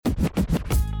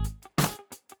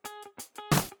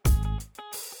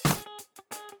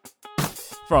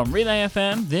From Relay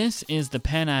FM, this is The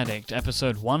Pen Addict,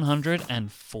 episode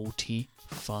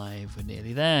 145. We're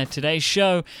nearly there. Today's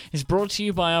show is brought to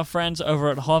you by our friends over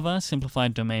at Hover,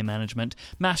 Simplified Domain Management,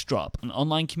 Massdrop, an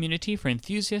online community for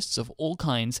enthusiasts of all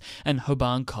kinds, and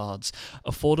Hoban Cards,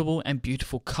 affordable and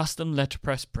beautiful custom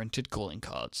letterpress printed calling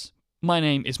cards. My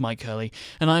name is Mike Hurley,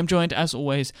 and I am joined, as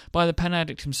always, by the Pen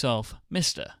Addict himself,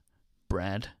 Mr.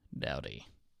 Brad Dowdy.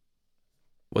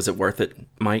 Was it worth it,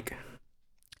 Mike?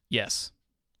 Yes.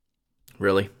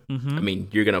 Really? Mm-hmm. I mean,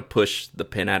 you're going to push the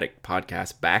Pen Addict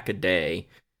podcast back a day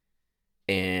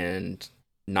and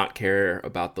not care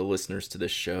about the listeners to this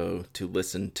show to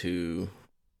listen to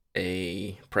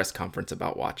a press conference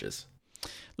about watches.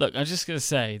 Look, I'm just going to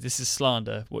say, this is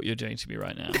slander, what you're doing to me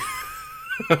right now.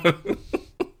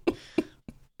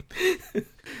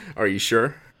 Are you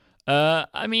sure?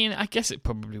 I mean, I guess it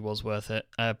probably was worth it.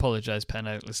 I apologize, Pen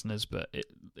Addict listeners, but it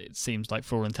seems like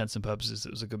for all intents and purposes, it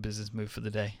was a good business move for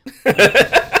the day.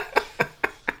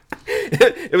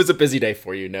 It was a busy day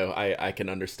for you. No, I can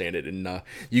understand it. And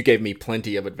you gave me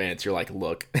plenty of advance. You're like,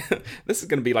 look, this is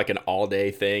going to be like an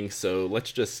all-day thing, so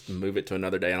let's just move it to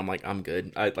another day. And I'm like, I'm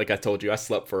good. Like I told you, I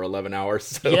slept for 11 hours.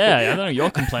 So. Yeah, I don't know what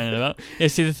you're complaining about. Yeah,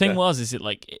 see, the thing was,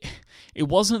 it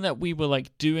wasn't that we were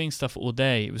like doing stuff all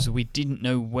day. It was we didn't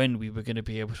know when we were going to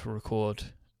be able to record.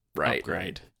 Right.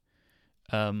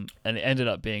 And it ended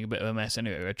up being a bit of a mess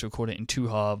anyway. We had to record it in two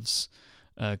halves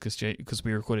because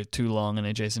we recorded too long, and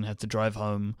then Jason had to drive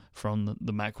home from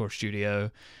the Macro studio.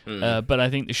 But I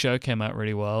think the show came out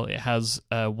really well. It has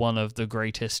one of the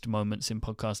greatest moments in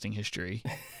podcasting history.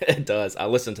 It does. I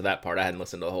listened to that part. I hadn't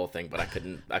listened to the whole thing, but I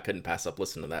couldn't pass up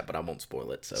listening to that. But I won't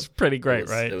spoil it. So it's pretty great,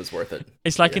 right? It was worth it.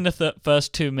 It's like in the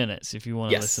first 2 minutes. If you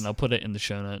want to listen, I'll put it in the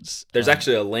show notes. There's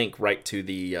actually a link right to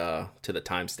the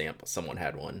timestamp. Someone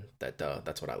had one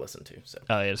that's what I listened to. So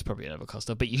yeah, it's probably an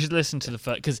Evercaster, but you should listen to the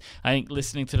first, because I think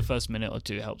listening to the first minute or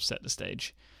two helps set the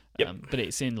stage. Yep. But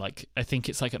it's in I think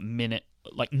it's like a minute,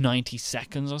 like 90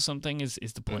 seconds or something is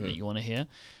the point that you want to hear.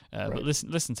 Right. But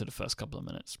listen to the first couple of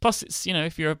minutes. Plus, it's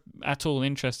if you're at all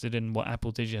interested in what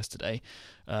Apple did yesterday,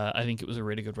 I think it was a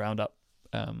really good roundup.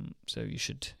 So you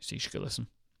should go listen.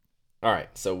 All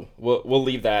right, so we'll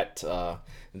leave that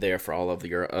there for all of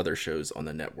your other shows on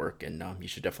the network, and you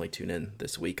should definitely tune in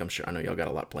this week. I know y'all got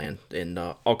a lot planned and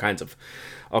all kinds of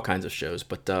shows.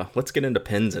 But let's get into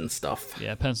pens and stuff.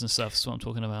 Yeah, pens and stuff is what I'm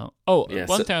talking about. Oh, yeah,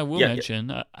 one thing I will mention.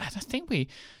 I think we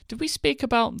speak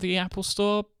about the Apple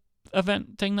Store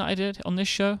event thing that I did on this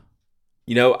show.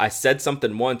 I said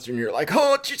something once, and you're like,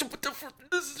 "Oh, geez, what the fuck?"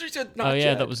 Oh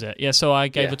yeah, that was it. Yeah, so I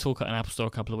gave a talk at an Apple Store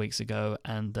a couple of weeks ago,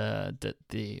 and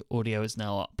the audio is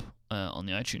now up on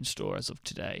the iTunes Store as of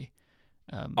today.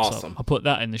 Awesome. So I'll put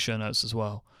that in the show notes as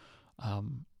well,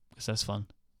 because that's fun.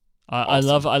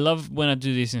 Awesome. I love when I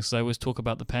do these things, because I always talk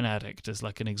about the Pen Addict as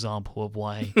like an example of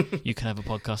why you can have a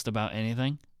podcast about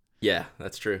anything. Yeah,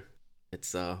 that's true.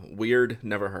 It's weird,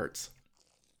 never hurts.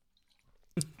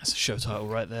 That's a show title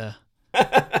right there.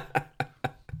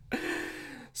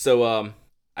 So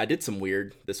I did some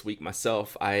weird this week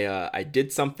myself. I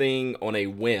did something on a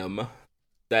whim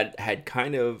that had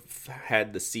kind of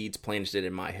had the seeds planted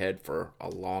in my head for a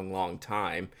long, long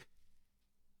time.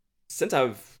 Since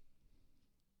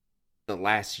the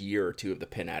last year or two of the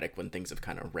Pen Addict, when things have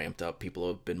kind of ramped up, people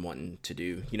have been wanting to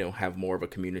do, have more of a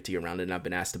community around it. And I've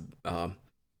been asked, how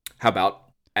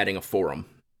about adding a forum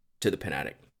to the Pen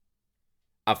Addict?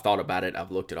 I've thought about it.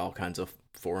 I've looked at all kinds of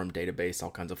forum database, all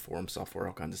kinds of forum software,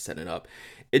 all kinds of setting it up.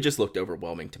 It just looked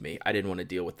overwhelming to me. I didn't want to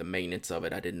deal with the maintenance of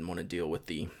it. I didn't want to deal with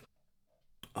the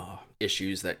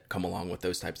issues that come along with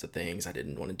those types of things. I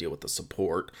didn't want to deal with the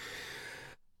support,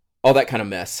 all that kind of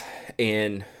mess.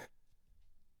 And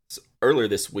so earlier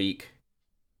this week,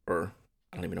 or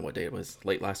I don't even know what day it was,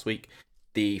 late last week,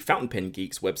 the Fountain Pen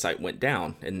Geeks website went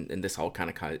down, and this all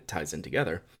kind of ties in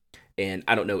together. And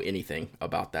I don't know anything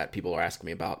about that. People are asking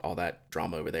me about all that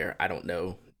drama over there. I don't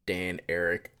know Dan,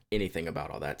 Eric, anything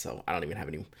about all that. So I don't even have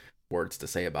any words to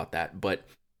say about that. But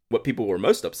what people were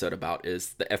most upset about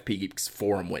is the FP Geeks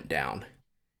forum went down.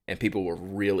 And people were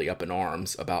really up in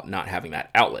arms about not having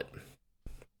that outlet.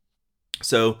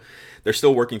 So they're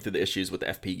still working through the issues with the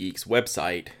FP Geeks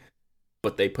website.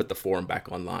 But they put the forum back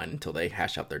online until they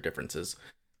hash out their differences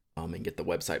and get the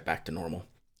website back to normal.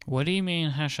 What do you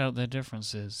mean hash out their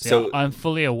differences? So I'm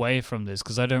fully away from this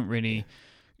because I don't really...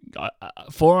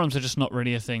 forums are just not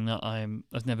really a thing that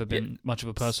I've never been much of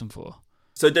a person for.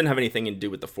 So it didn't have anything to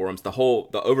do with the forums. The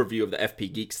overview of the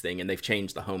FP Geeks thing, and they've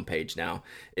changed the homepage now,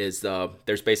 is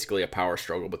there's basically a power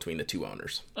struggle between the two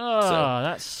owners. Oh,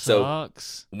 that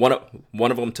sucks. So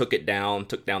one of them took down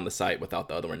the site without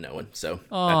the other one knowing. So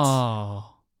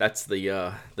That's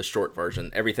the short version.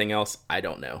 Everything else, I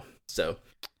don't know. So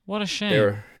what a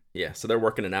shame. So they're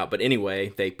working it out. But anyway,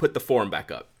 they put the forum back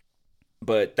up.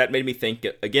 But that made me think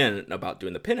again about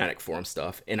doing the Pen Addict forum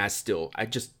stuff, and I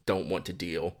just don't want to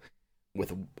deal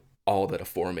with all that a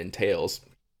forum entails.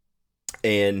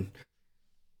 And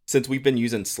since we've been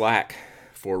using Slack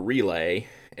for Relay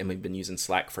and we've been using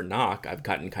Slack for Knock, I've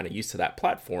gotten kind of used to that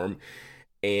platform,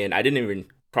 and I didn't even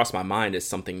cross my mind as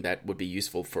something that would be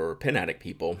useful for Pen Addict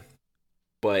people.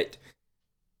 But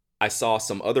I saw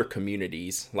some other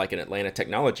communities, like an Atlanta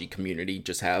technology community,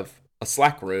 just have a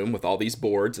Slack room with all these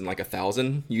boards and like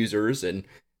 1,000 users, and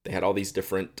they had all these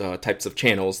different types of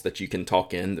channels that you can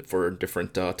talk in for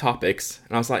different topics.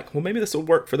 And I was like, well, maybe this will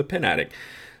work for the Pen Addict.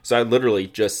 So I literally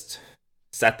just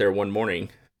sat there one morning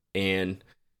and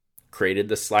created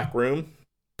the Slack room,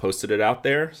 posted it out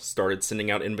there, started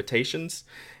sending out invitations,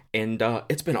 and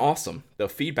it's been awesome. The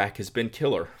feedback has been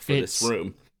killer for this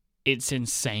room. It's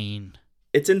insane.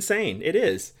 It's insane. It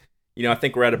is. You know, I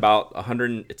think we're at about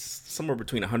 100, it's somewhere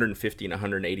between 150 and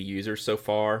 180 users so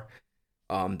far.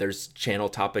 There's channel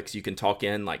topics you can talk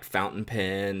in, like fountain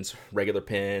pens, regular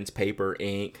pens, paper,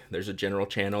 ink. There's a general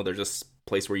channel. There's a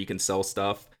place where you can sell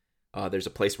stuff. There's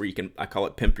a place where you can, I call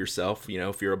it pimp yourself. You know,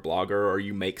 if you're a blogger or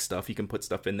you make stuff, you can put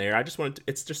stuff in there.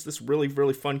 It's just this really,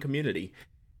 really fun community.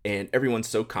 And everyone's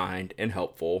so kind and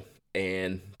helpful.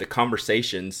 And the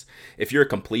conversations, if you're a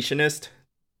completionist,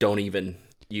 don't even,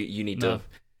 you need to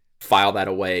file that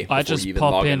away before I just you even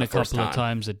pop log in the a couple time. of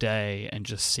times a day and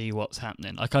just see what's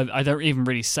happening. Like I don't even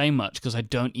really say much because I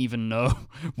don't even know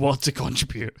what to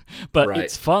contribute. But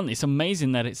It's fun. It's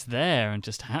amazing that it's there and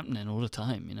just happening all the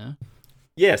time, you know?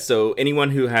 Yeah, so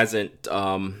anyone who hasn't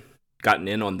gotten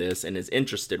in on this and is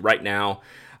interested, right now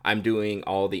I'm doing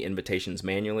all the invitations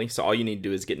manually. So all you need to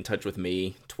do is get in touch with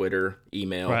me, Twitter,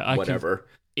 email, whatever.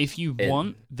 If you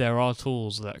want, there are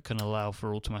tools that can allow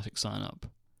for automatic sign up.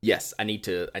 Yes, I need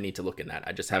to look in that.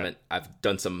 I just haven't. I've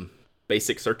done some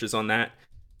basic searches on that,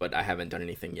 but I haven't done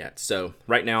anything yet. So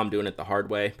right now I'm doing it the hard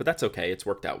way, but that's okay. It's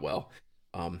worked out well.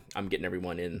 I'm getting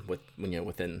everyone in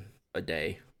within a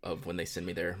day of when they send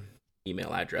me their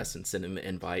email address and send them the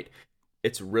invite.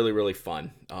 It's really, really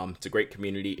fun. It's a great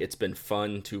community. It's been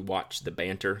fun to watch the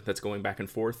banter that's going back and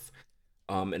forth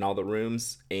in all the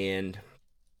rooms. And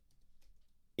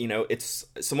you know, it's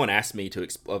someone asked me to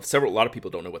a lot of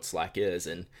people don't know what Slack is,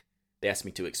 and they asked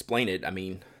me to explain it. I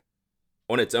mean,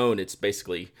 on its own, it's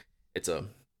a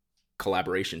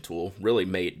collaboration tool,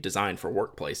 really designed for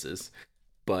workplaces,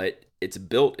 but it's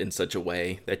built in such a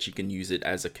way that you can use it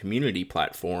as a community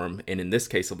platform. And in this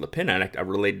case of the Pen Addict, I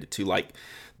related it to like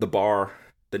the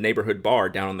neighborhood bar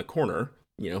down on the corner.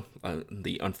 You know,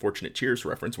 the unfortunate Cheers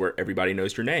reference where everybody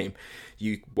knows your name.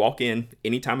 You walk in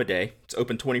any time of day. It's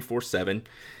open 24/7.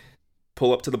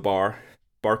 Pull up to the bar.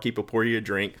 Barkeep will pour you a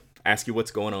drink, ask you what's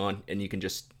going on, and you can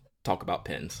just talk about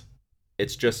pens.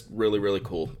 It's just really, really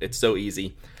cool. It's so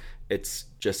easy. It's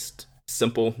just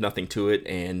simple, nothing to it.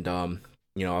 And,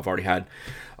 you know, I've already had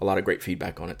a lot of great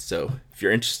feedback on it. So if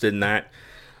you're interested in that,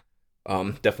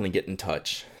 definitely get in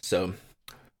touch. So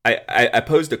I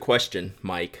posed a question,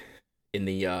 Mike, in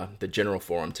the general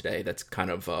forum today that's kind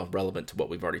of relevant to what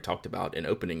we've already talked about in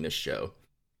opening this show.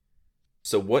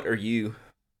 So what are you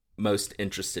most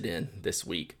interested in this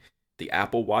week? The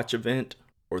Apple Watch event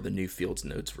or the new Fields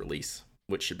Notes release,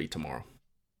 which should be tomorrow?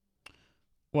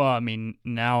 Well, I mean,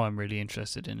 now I'm really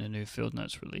interested in a new Field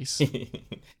Notes release.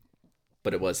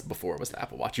 But it was before it was the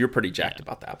Apple Watch. You're pretty jacked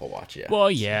about the Apple Watch, yeah.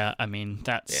 Well, yeah. I mean,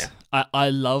 that's... Yeah.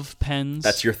 I love pens.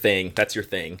 That's your thing.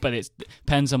 But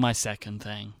pens are my second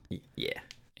thing. Yeah.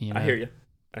 You know? I hear you.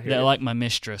 They're like my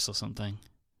mistress or something.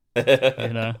 You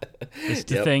know? It's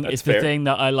the thing. It's the thing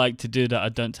that I like to do that I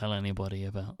don't tell anybody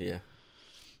about. Yeah.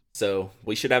 So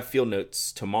we should have Field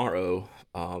Notes tomorrow.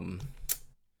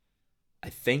 I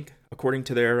think, according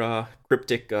to their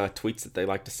cryptic tweets that they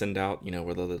like to send out, you know,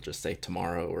 where they'll just say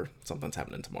tomorrow or something's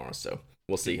happening tomorrow. So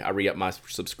we'll see. I re-up my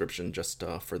subscription just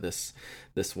for this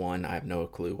one. I have no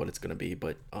clue what it's going to be,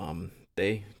 but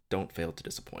they don't fail to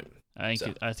disappoint. I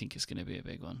think it's going to be a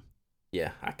big one.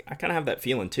 Yeah, I kind of have that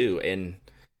feeling too. And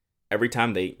every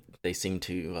time they seem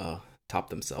to top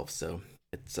themselves. So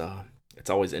it's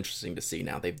always interesting to see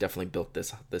now. They've definitely built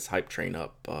this hype train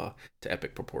up to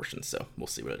epic proportions. So we'll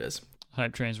see what it is.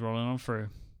 Hype train's rolling on through.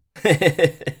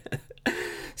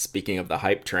 Speaking of the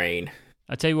hype train,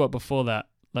 I tell you what, before that,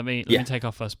 Let me take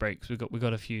our first break, 'cause we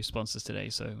got a few sponsors today,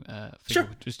 so Sure.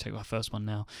 We'll just take our first one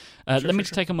now. Let me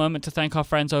just take a moment to thank our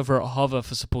friends over at Hover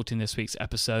for supporting this week's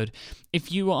episode.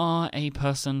 If you are a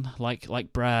person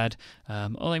like Brad,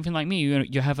 or even like me,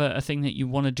 you have a thing that you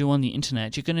want to do on the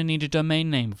internet, you're going to need a domain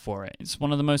name for it. It's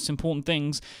one of the most important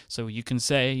things. So you can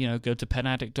say, go to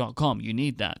penaddict.com. You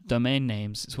need that. Domain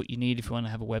names. It's what you need if you want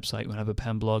to have a website, you want to have a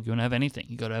pen blog, you want to have anything.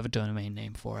 You got to have a domain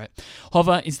name for it.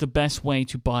 Hover is the best way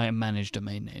to buy and manage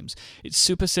domain names. It's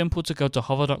super simple to go to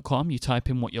hover.com. You type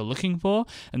in what you're looking for,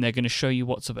 and they're going to show you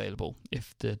what's available.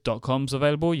 If the .com's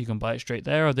available, you can buy it straight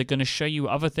there, or they're going to show you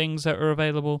other things that are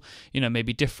available,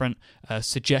 maybe different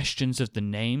suggestions of the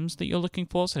names that you're looking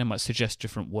for. So they might suggest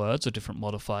different words or different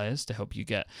modifiers to help you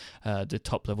get the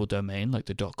top level domain, like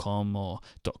the .com or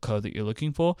 .co that you're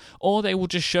looking for. Or they will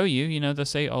just show you, they'll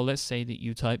say, let's say that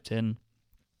you typed in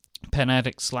Pen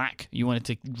Addict Slack, you wanted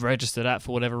to register that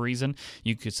for whatever reason,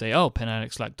 you could say,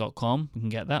 penaddictslack.com, you can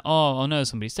get that. Oh no,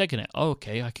 somebody's taken it.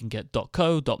 Okay, I can get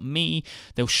 .co, .me.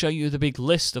 They'll show you the big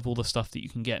list of all the stuff that you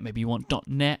can get. Maybe you want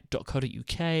 .net,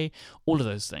 .co.uk, all of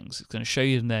those things. It's going to show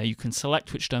you them there. You can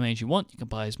select which domains you want. You can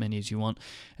buy as many as you want,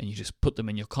 and you just put them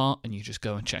in your cart, and you just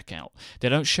go and check out. They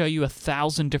don't show you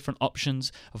 1,000 different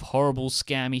options of horrible,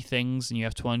 scammy things, and you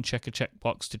have to uncheck a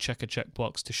checkbox to check a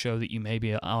checkbox to show that you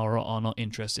maybe are or are not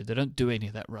interested. They don't do any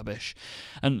of that rubbish.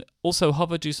 And also,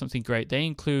 Hover do something great. They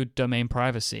include domain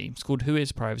privacy. It's called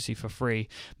Whois Privacy for free.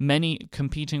 Many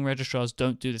competing registrars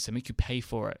don't do this. They make you pay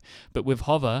for it. But with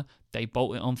Hover, they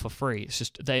bolt it on for free. It's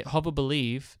just Hover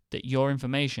believe that your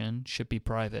information should be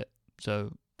private.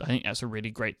 So I think that's a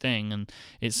really great thing, and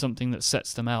it's something that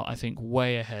sets them out, I think,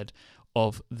 way ahead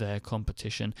of their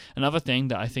competition. Another thing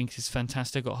that I think is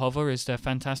fantastic at Hover is their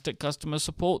fantastic customer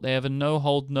support. They have a no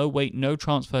hold, no wait, no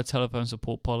transfer telephone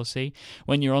support policy.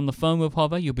 When you're on the phone with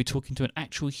Hover, you'll be talking to an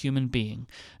actual human being,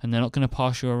 and they're not going to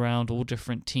pass you around all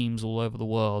different teams all over the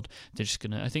world. They're just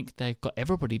going to, I think they've got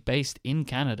everybody based in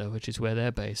Canada, which is where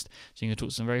they're based. So you can talk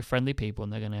to some very friendly people,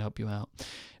 and they're going to help you out.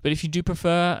 But if you do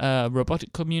prefer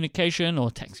robotic communication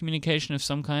or text communication of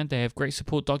some kind, they have great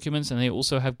support documents, and they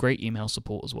also have great email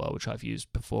support as well, which I've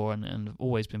used before and have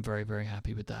always been very, very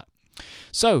happy with that.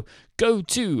 So go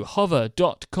to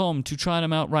hover.com to try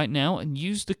them out right now and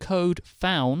use the code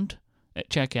FOUND at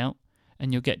checkout,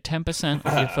 and you'll get 10%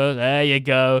 off your first. There you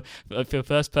go. If your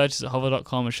first purchase at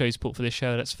hover.com and show you support for this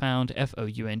show, that's found,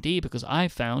 FOUND, because I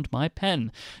found my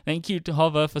pen. Thank you to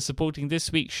Hover for supporting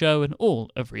this week's show and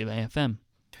all of Relay FM.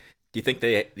 Do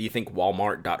you think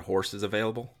Walmart.horse is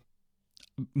available?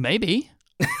 Maybe.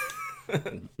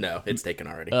 No, it's taken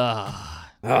already.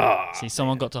 See,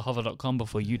 someone got to hover.com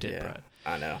before you did, Brad.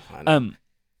 I know.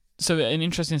 So an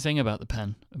interesting thing about the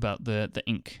pen, about the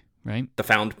ink, right? The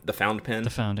found pen. The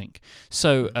found ink.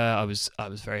 So I was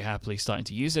very happily starting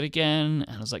to use it again,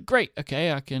 and I was like, great,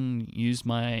 okay, I can use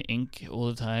my ink all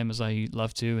the time as I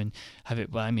love to, and have it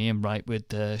by me and write with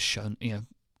the show,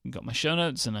 got my show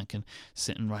notes, and I can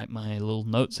sit and write my little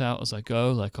notes out as I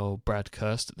go, like old Brad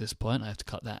Kirst at this point. I have to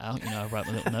cut that out, I write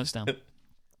my little notes down.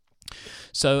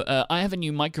 So I have a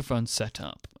new microphone set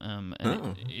up, and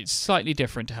it's slightly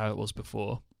different to how it was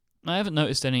before. I haven't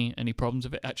noticed any problems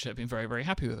with it. Actually, I've been very, very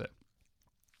happy with it.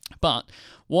 But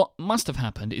what must have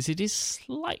happened is it is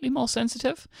slightly more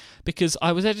sensitive, because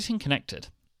I was editing connected.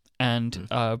 And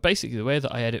basically the way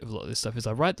that I edit a lot of this stuff is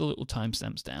I write the little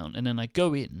timestamps down, and then I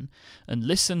go in and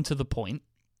listen to the point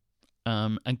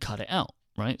and cut it out,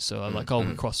 right? So we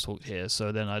crosstalked here.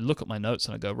 So then I look at my notes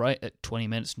and I go, right, at 20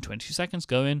 minutes and 22 seconds,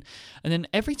 go in. And then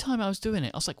every time I was doing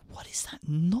it, I was like, what is that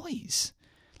noise?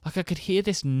 Like I could hear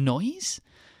this noise.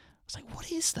 I was like,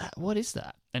 what is that? What is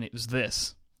that? And it was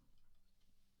this.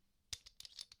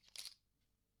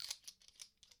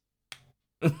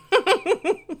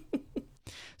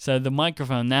 So the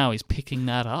microphone now is picking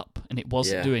that up, and it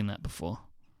wasn't doing that before.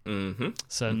 Mm-hmm.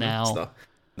 So now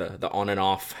it's the on and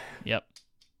off. Yep.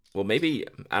 Well, maybe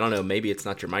I don't know. Maybe it's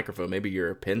not your microphone. Maybe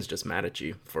your pen's just mad at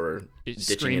you for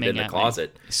ditching it in the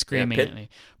closet, screaming at me.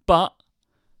 But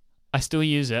I still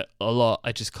use it a lot.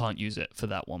 I just can't use it for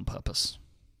that one purpose.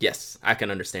 Yes, I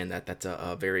can understand that. That's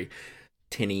a very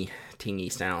tinny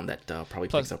sound that probably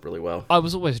picks up really well. I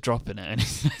was always dropping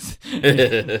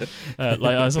it.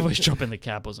 Like I was always dropping the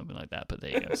cap or something like that, but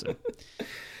there you go. So.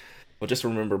 Well, just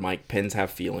remember, Mike, pens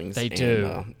have feelings. They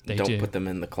do. Don't put them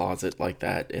in the closet like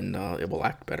that, and it will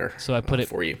act better. So I put it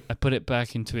for you. I put it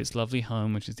back into its lovely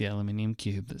home, which is the aluminium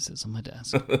cube that sits on my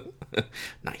desk.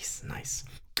 Nice.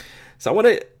 So I want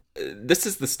to. This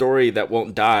is the story that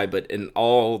won't die, but in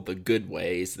all the good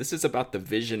ways. This is about the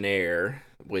Visionaire,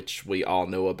 which we all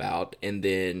know about, and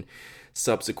then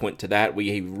Subsequent to that,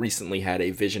 we recently had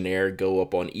a Visionaire go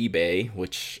up on eBay,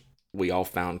 which we all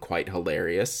found quite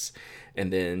hilarious.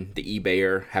 And then the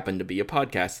eBayer happened to be a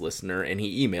podcast listener, and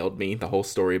he emailed me the whole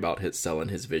story about his selling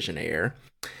his Visionaire.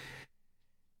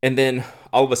 And then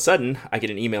all of a sudden, I get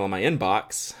an email in my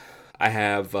inbox. I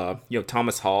have,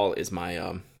 Thomas Hall is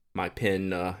my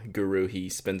pen guru. He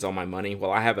spends all my money.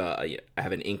 Well, I have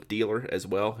an ink dealer as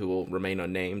well who will remain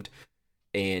unnamed.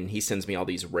 And he sends me all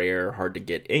these rare,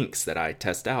 hard-to-get inks that I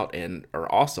test out and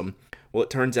are awesome. Well, it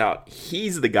turns out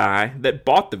he's the guy that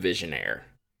bought the Visionaire.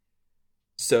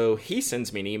 So he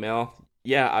sends me an email.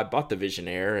 Yeah, I bought the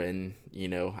Visionaire, and,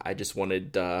 I just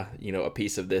wanted, a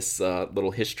piece of this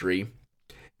little history.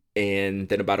 And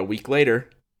then about a week later,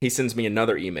 he sends me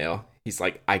another email. He's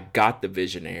like, I got the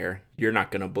Visionaire. You're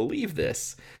not going to believe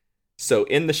this. So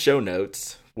in the show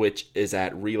notes, which is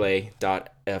at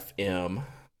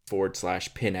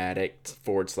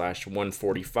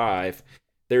relay.fm/penaddict/145,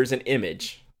 there's an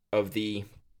image of the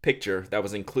picture that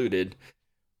was included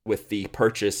with the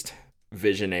purchased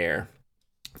Visionaire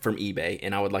from eBay.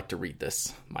 And I would like to read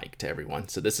this, Mike, to everyone.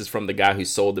 So this is from the guy who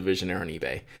sold the Visionaire on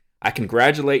eBay. I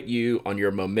congratulate you on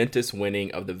your momentous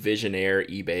winning of the Visionaire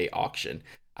eBay auction.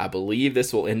 I believe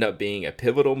this will end up being a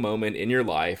pivotal moment in your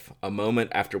life, a moment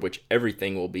after which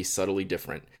everything will be subtly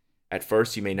different. At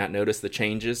first, you may not notice the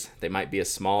changes. They might be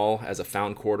as small as a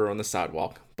found quarter on the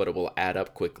sidewalk, but it will add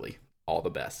up quickly. All the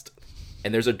best.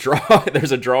 And there's a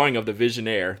drawing of the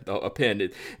Visionaire, a pen.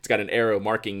 It's got an arrow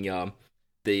marking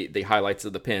the highlights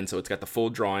of the pen. So it's got the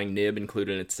full drawing, nib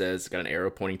included. It says, it's got an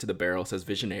arrow pointing to the barrel. It says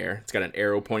Visionaire. It's got an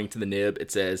arrow pointing to the nib. It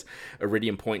says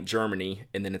Iridium Point, Germany.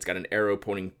 And then it's got an arrow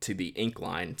pointing to the ink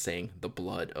line saying the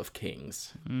blood of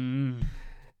kings.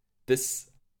 This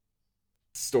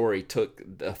story took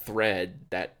a thread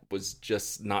that was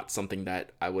just not something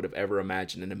that I would have ever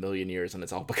imagined in a million years, and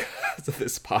it's all because of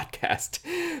this podcast.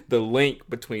 The link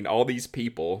between all these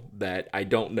people that I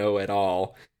don't know at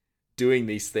all doing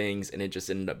these things, and it just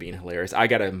ended up being hilarious. I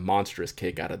got a monstrous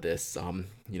kick out of this.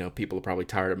 People are probably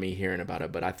tired of me hearing about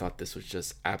it, but I thought this was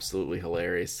just absolutely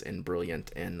hilarious and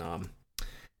brilliant, and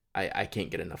I can't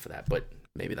get enough of that, but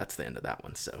maybe that's the end of that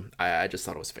one. So I just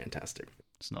thought it was fantastic.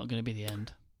 It's not going to be the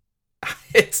end.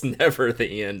 It's never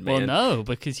the end, man. Well, no,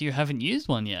 because you haven't used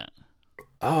one yet.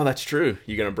 Oh, that's true.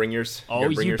 You gonna bring yours? Oh,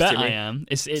 you bet I am.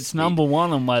 It's number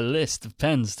one on my list of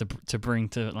pens to bring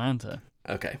to Atlanta.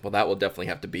 Okay, well, that will definitely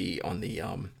have to be on the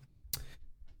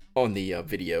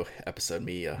video episode.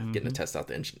 Me getting to test out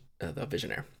the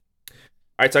Visionaire. All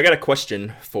right, so I got a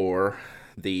question for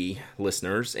the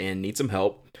listeners and need some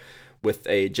help with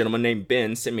a gentleman named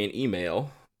Ben. Sent me an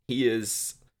email. He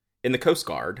is in the Coast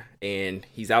Guard, and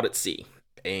he's out at sea,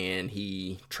 and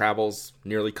he travels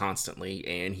nearly constantly,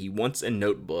 and he wants a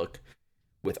notebook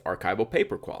with archival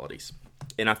paper qualities.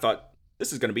 And I thought,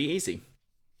 this is going to be easy.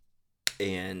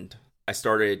 And I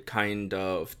started kind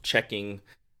of checking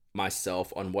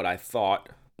myself on what I thought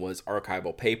was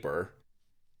archival paper,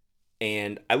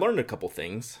 and I learned a couple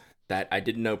things that I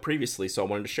didn't know previously, so I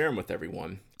wanted to share them with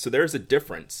everyone. So there's a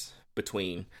difference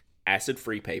between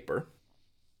acid-free paper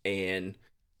and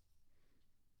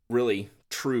really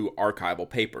true archival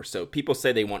paper. So people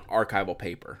say they want archival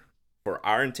paper. For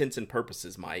our intents and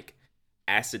purposes, Mike,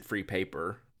 acid-free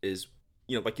paper is,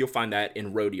 like you'll find that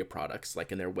in Rhodia products,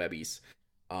 like in their Webbies,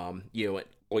 at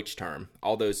Leuchtturm.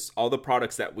 All the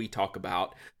products that we talk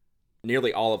about,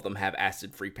 nearly all of them have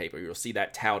acid-free paper. You'll see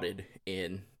that touted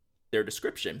in their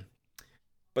description.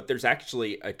 But there's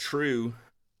actually a true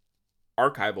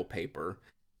archival paper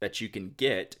that you can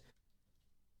get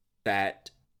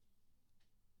that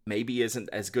maybe isn't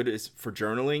as good as for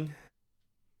journaling,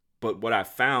 but what I've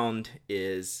found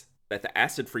is that the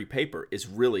acid-free paper is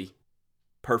really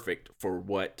perfect for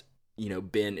what,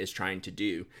 Ben is trying to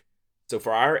do. So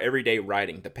for our everyday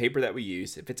writing, the paper that we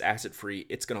use, if it's acid-free,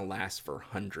 it's going to last for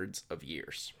hundreds of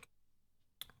years.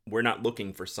 We're not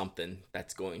looking for something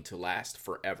that's going to last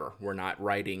forever. We're not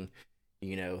writing,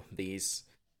 these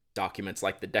documents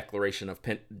like the Declaration of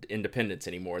Independence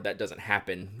anymore. That doesn't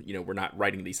happen. We're not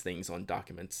writing these things on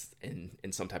documents in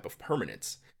some type of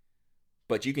permanence.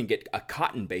 But you can get a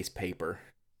cotton-based paper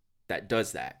that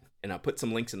does that. And I'll put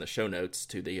some links in the show notes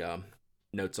to the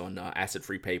notes on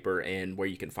acid-free paper and where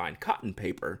you can find cotton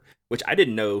paper, which I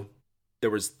didn't know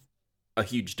there was a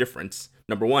huge difference.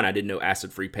 Number one, I didn't know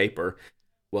acid-free paper,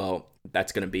 well,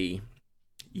 that's going to be,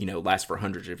 last for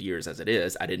hundreds of years as it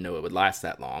is. I didn't know it would last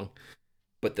that long.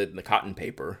 But the cotton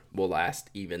paper will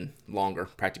last even longer,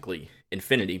 practically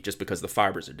infinity, just because the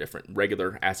fibers are different.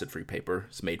 Regular acid-free paper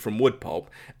is made from wood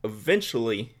pulp.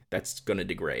 Eventually, that's going to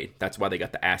degrade. That's why they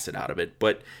got the acid out of it.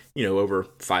 But, over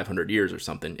 500 years or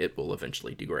something, it will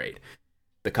eventually degrade.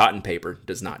 The cotton paper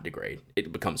does not degrade.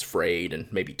 It becomes frayed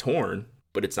and maybe torn,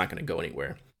 but it's not going to go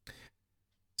anywhere.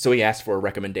 So he asked for a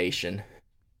recommendation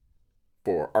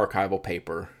for archival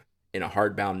paper in a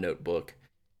hardbound notebook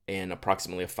and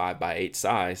approximately a 5x8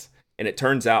 size. And it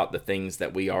turns out the things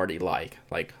that we already like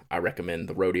I recommend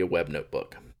the Rhodia Web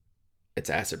Notebook. It's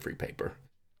acid-free paper.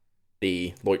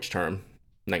 The Leuchtturm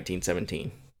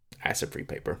 1917, acid-free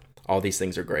paper. All these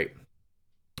things are great.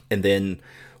 And then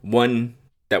one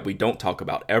that we don't talk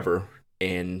about ever,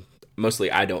 and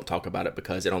mostly I don't talk about it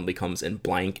because it only comes in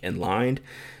blank and lined,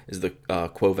 is the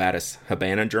Quo Vadis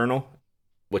Habana journal,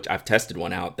 which I've tested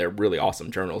one out. They're really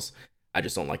awesome journals. I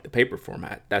just don't like the paper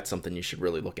format. That's something you should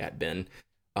really look at, Ben.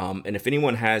 And if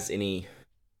anyone has anything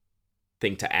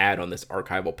to add on this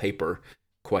archival paper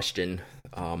question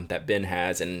that Ben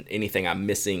has, and anything I'm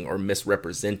missing or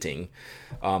misrepresenting,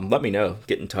 let me know.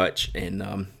 Get in touch.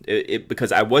 And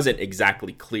because I wasn't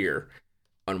exactly clear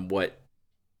on what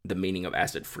the meaning of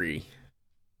acid-free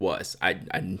was.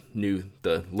 I knew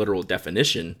the literal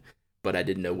definition, but I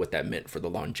didn't know what that meant for the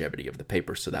longevity of the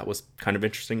paper. So that was kind of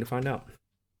interesting to find out.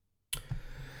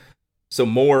 So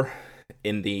more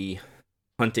in the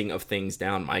hunting of things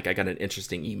down, Mike, I got an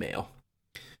interesting email.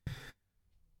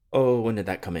 Oh, when did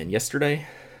that come in? Yesterday,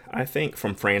 I think,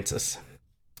 from Frances.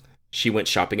 She went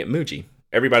shopping at Muji.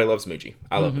 Everybody loves Muji.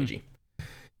 I love Muji.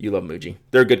 You love Muji.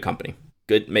 They're a good company.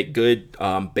 Make good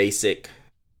basic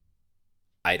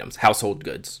items, household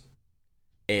goods.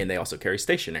 And they also carry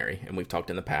stationery. And we've talked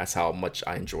in the past how much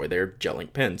I enjoy their gel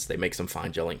ink pens. They make some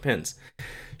fine gel ink pens.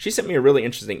 She sent me a really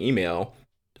interesting email.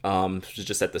 She was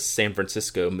just at the San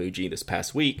Francisco Muji this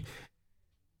past week.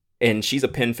 And she's a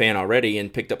pen fan already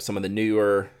and picked up some of the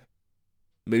newer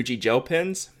Muji gel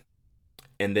pens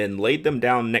and then laid them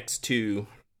down next to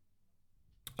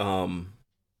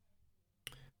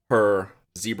her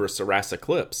Zebra Sarasa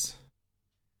clips.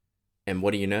 And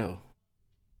what do you know?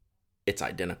 It's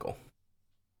identical.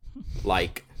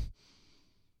 Like,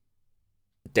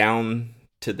 down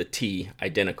to the T,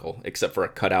 identical, except for a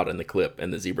cutout in the clip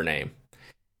and the Zebra name.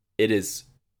 It is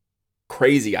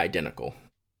crazy identical.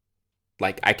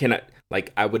 Like,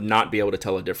 I would not be able to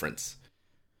tell a difference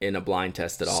in a blind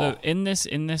test at all. So in this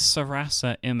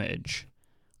Sarasa image,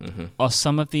 are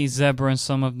some of these Zebra and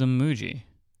some of them Muji?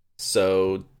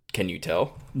 So can you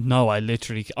tell? No,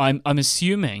 I'm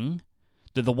assuming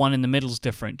that the one in the middle is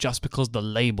different just because the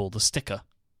label, the sticker,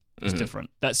 is different.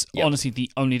 That's honestly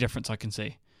the only difference I can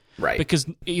see. Right. Because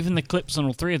even the clips on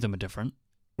all three of them are different.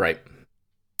 Right.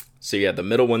 So yeah, the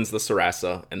middle one's the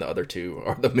Sarasa, and the other two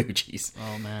are the Mujis.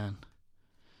 Oh man.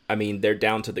 I mean, they're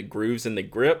down to the grooves in the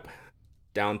grip,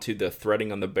 down to the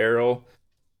threading on the barrel,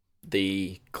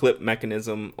 the clip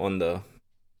mechanism on the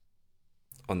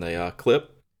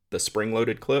clip, the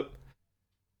spring-loaded clip,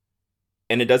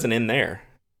 and it doesn't end there.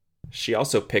 She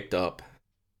also picked up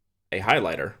a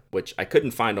highlighter, which I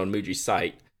couldn't find on Muji's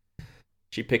site.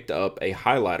 She picked up a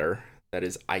highlighter that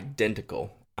is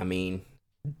identical. I mean,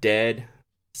 dead,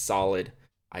 solid,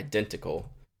 identical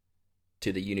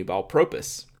to the Uniball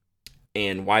Propus.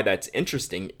 And why that's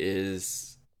interesting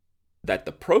is that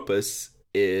the Propus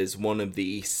is one of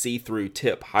the see-through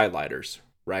tip highlighters,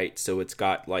 right? So it's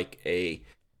got like a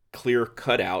clear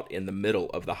cutout in the middle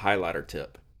of the highlighter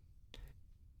tip.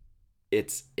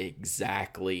 It's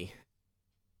exactly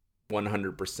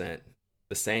 100%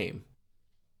 the same.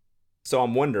 So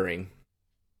I'm wondering,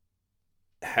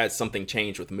 has something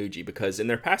changed with Muji? Because in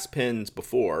their past pens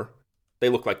before, they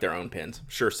look like their own pens.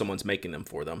 Sure, someone's making them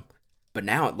for them. But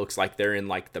now it looks like they're in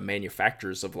like the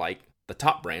manufacturers of like the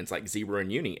top brands like Zebra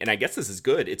and Uni. And I guess this is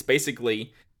good. It's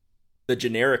basically the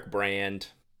generic brand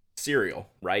cereal,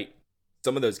 right?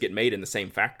 Some of those get made in the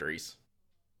same factories,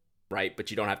 right?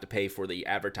 But you don't have to pay for the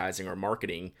advertising or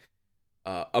marketing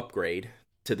upgrade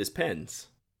to this pens,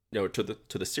 to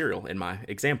the cereal in my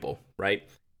example, right?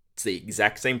 It's the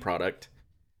exact same product,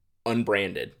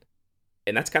 unbranded.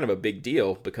 And that's kind of a big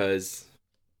deal because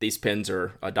these pens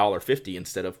are $1.50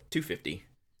 instead of $2.50.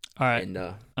 All right,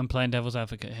 and, I'm playing devil's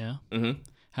advocate here. Mm-hmm.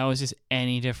 How is this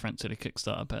any different to the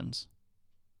Kickstarter pens?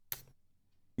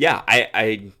 Yeah,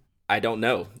 I don't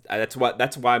know.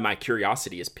 That's why my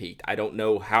curiosity is piqued. I don't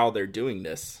know how they're doing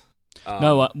this.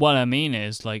 No, what I mean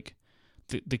is like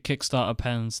the Kickstarter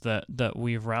pens that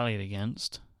we've rallied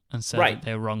against and said that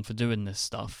they're wrong for doing this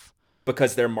stuff.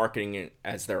 Because they're marketing it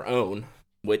as their own,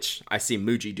 which I see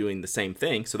Muji doing the same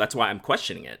thing. So that's why I'm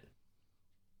questioning it.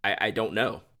 I don't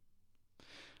know.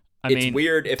 It's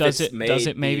weird if it's made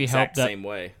the exact same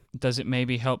way. Does it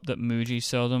maybe help that Muji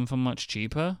sell them for much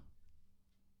cheaper?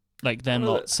 Like they're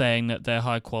not saying that they're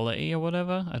high quality or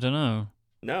whatever? I don't know.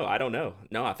 No, I don't know.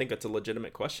 No, I think that's a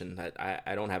legitimate question that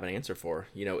I don't have an answer for.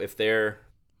 If they're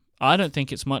I don't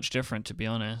think it's much different, to be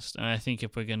honest. And I think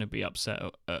if we're going to be upset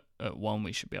at one,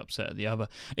 we should be upset at the other.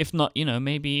 If not,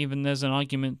 maybe even there's an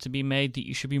argument to be made that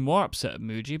you should be more upset at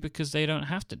Muji because they don't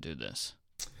have to do this.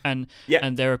 And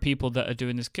there are people that are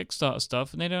doing this Kickstarter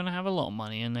stuff and they don't have a lot of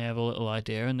money and they have a little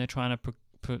idea and they're trying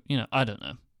to, I don't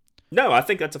know. No, I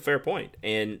think that's a fair point.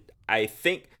 And I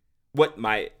think what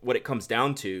it comes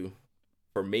down to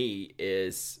for me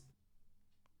is,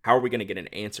 how are we going to get an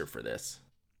answer for this?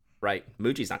 Right?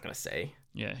 Muji's not going to say.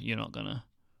 Yeah, you're not going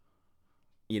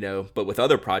to. But with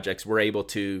other projects, we're able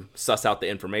to suss out the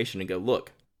information and go,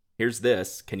 look, here's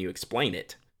this. Can you explain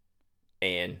it?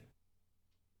 And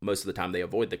most of the time they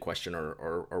avoid the question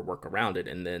or work around it.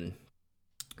 And then,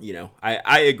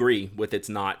 I agree with it's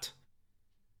not,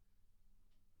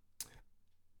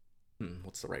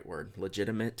 what's the right word?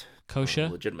 Legitimate? Kosher?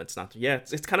 Legitimate's not,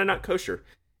 it's kind of not kosher.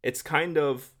 It's kind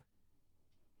of,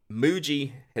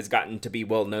 Muji has gotten to be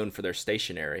well known for their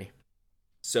stationery.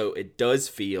 So it does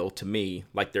feel to me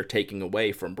like they're taking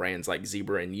away from brands like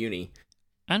Zebra and Uni.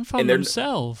 And from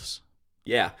themselves.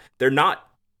 Yeah. They're not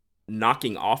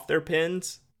knocking off their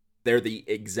pens. They're the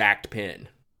exact pen.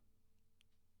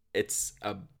 It's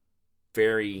a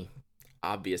very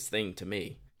obvious thing to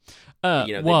me.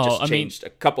 They just changed a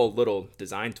couple little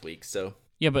design tweaks, so...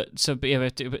 Yeah, but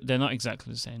they're not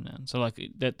exactly the same then. So like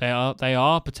they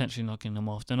are potentially knocking them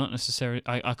off. They're not necessarily.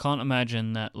 I can't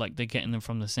imagine that like they're getting them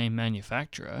from the same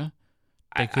manufacturer.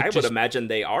 I would imagine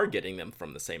they are getting them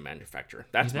from the same manufacturer.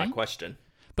 That's my question.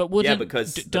 But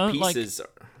because the pieces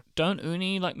don't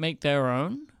Uni like make their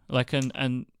own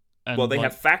and well, they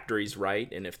have factories,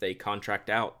 right? And if they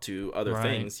contract out to other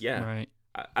things, right.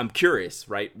 I'm curious,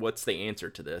 right? What's the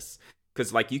answer to this?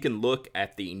 Because like you can look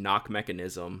at the knock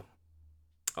mechanism.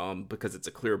 Because it's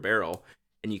a clear barrel,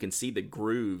 and you can see the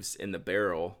grooves in the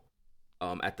barrel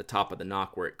at the top of the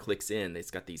knock where it clicks in.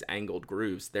 It's got these angled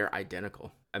grooves. They're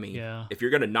identical. I mean, if you're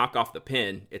going to knock off the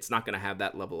pin, it's not going to have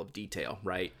that level of detail,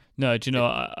 right? No, do you know,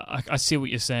 I see what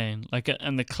you're saying. Like,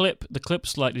 and the clip's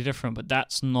slightly different, but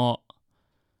that's not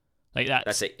like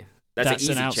that's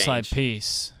an outside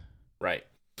piece, right?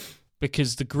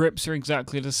 Because the grips are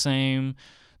exactly the same.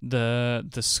 The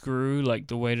screw, like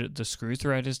the way that the screw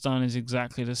thread is done, is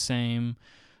exactly the same.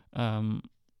 I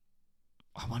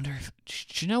wonder if...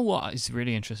 Do you know what is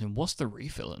really interesting? What's the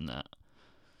refill in that?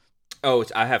 Oh,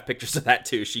 I have pictures of that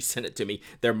too. She sent it to me.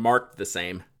 They're marked the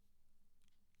same.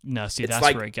 No, see,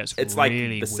 that's where it gets really weird. It's like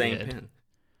the same pin.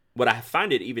 What I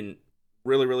find it even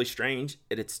really, really strange,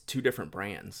 it's two different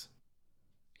brands.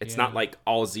 It's not like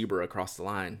all Zebra across the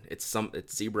line. It's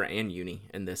Zebra and Uni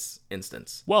in this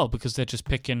instance. Well, because they're just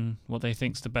picking what they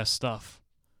think's the best stuff.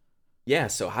 Yeah,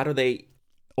 so how do they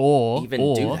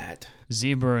do that?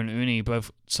 Zebra and Uni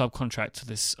both subcontract to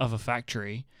this other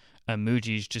factory, and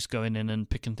Muji's just going in and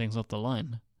picking things off the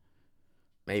line.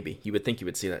 Maybe. You would think you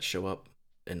would see that show up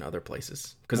in other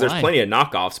places. Because there's plenty of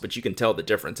knockoffs, but you can tell the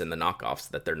difference in the knockoffs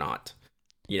that they're not,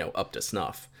 up to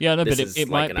snuff. Yeah, no, but it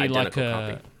might be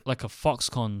like a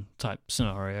Foxconn type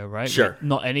scenario, right? Sure. Like,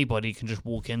 not anybody can just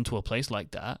walk into a place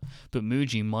like that, but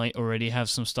Muji might already have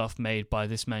some stuff made by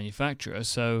this manufacturer,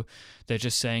 so they're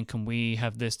just saying, can we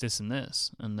have this, this, and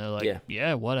this? And they're like,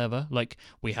 yeah whatever. Like,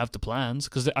 we have the plans,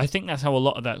 because I think that's how a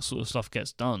lot of that sort of stuff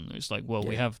gets done. It's like, well,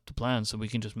 we have the plans, so we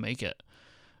can just make it.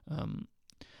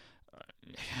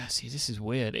 See, this is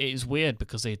weird. It is weird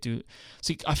because they do...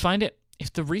 See, I find it...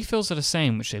 If the refills are the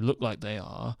same, which they look like they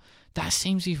are, that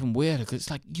seems even weirder, because it's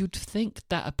like you'd think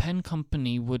that a pen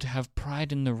company would have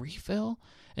pride in the refill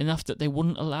enough that they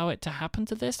wouldn't allow it to happen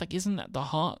to this. Like, isn't that the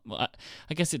heart? Well,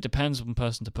 I guess it depends from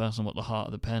person to person what the heart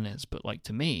of the pen is, but like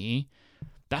to me,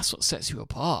 that's what sets you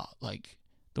apart. Like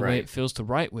the way it feels to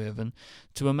write with, and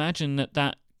to imagine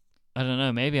that I don't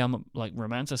know, maybe I'm like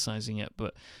romanticizing it,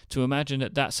 but to imagine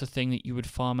that that's a thing that you would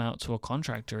farm out to a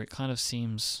contractor, it kind of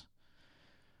seems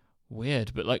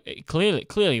weird. But like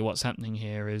clearly what's happening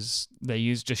here is they're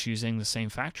just using the same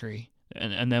factory,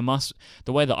 and there must,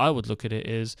 the way that I would look at it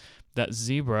is that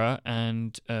Zebra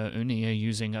and Uni are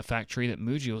using a factory that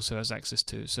Muji also has access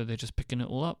to, so they're just picking it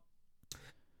all up.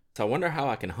 So I wonder how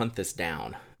I can hunt this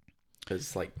down,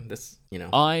 because like this,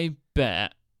 I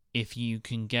bet if you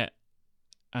can get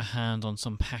a hand on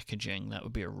some packaging, that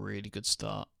would be a really good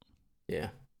start.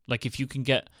 Yeah, like if you can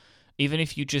get, even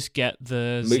if you just get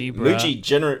the Zebra...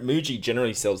 Muji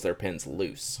generally sells their pens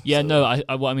loose. Yeah, so. No,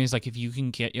 what I mean is like if you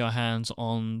can get your hands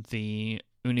on the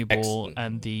Uniball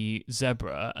and the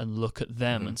Zebra and look at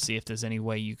them and see if there's any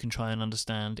way you can try and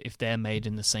understand if they're made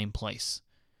in the same place.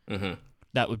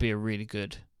 That would be a really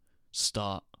good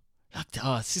start.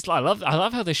 It's just, I love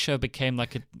how this show became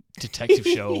like a detective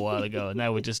show a while ago, and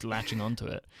now we're just latching onto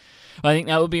it. I think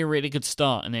that would be a really good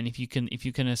start, and then if you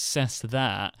can assess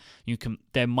that,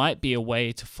 there might be a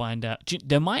way to find out.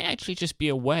 There might actually just be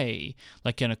a way,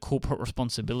 like in a corporate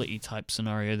responsibility type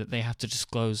scenario, that they have to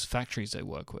disclose factories they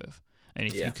work with, and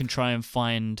if you can try and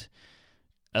find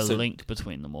a link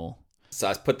between them all. So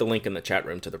I put the link in the chat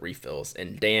room to the refills,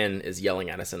 and Dan is yelling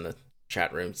at us in the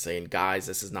chat room saying, guys,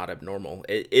 this is not abnormal.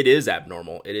 It is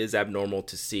abnormal. It is abnormal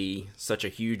to see such a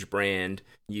huge brand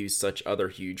use such other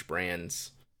huge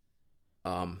brands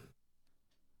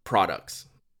products.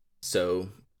 So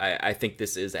I think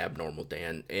this is abnormal,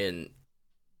 Dan, and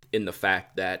in the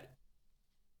fact that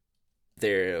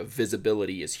their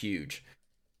visibility is huge.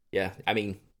 Yeah, I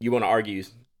mean, you want to argue,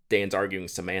 Dan's arguing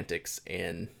semantics,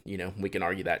 and we can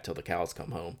argue that till the cows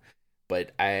come home.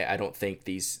 But I don't think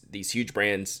these huge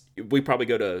brands, we probably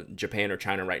go to Japan or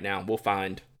China right now, we'll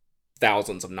find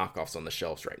thousands of knockoffs on the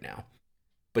shelves right now.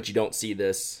 But you don't see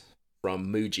this from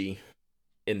Muji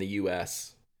in the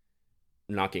US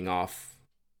knocking off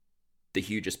the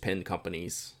hugest pen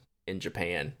companies in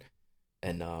Japan.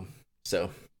 And so,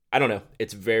 I don't know.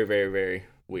 It's very, very, very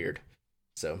weird.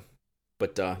 So,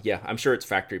 but yeah, I'm sure it's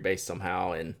factory-based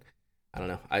somehow. And I don't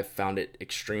know. I found it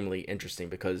extremely interesting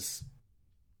because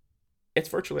it's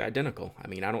virtually identical. I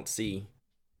mean, I don't see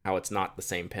how it's not the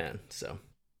same pen. So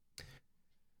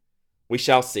we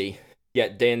shall see.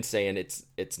 Yet Dan's saying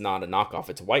it's not a knockoff,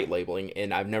 it's white labeling,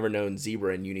 and I've never known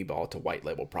Zebra and Uniball to white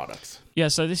label products. Yeah,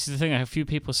 so this is the thing. I have a few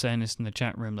people saying this in the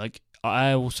chat room. Like,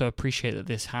 I also appreciate that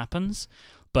this happens,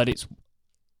 but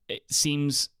it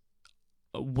seems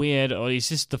weird, or it's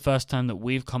just the first time that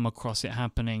we've come across it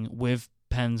happening with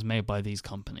pens made by these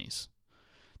companies.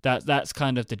 That's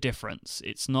kind of the difference.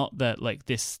 It's not that like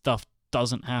this stuff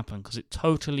doesn't happen, because it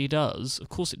totally does. Of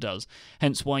course it does.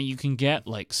 Hence why you can get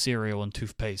like cereal and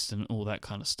toothpaste and all that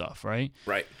kind of stuff, right?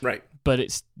 Right. But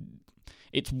it's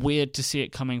weird to see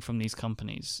it coming from these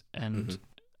companies, and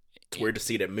it's weird to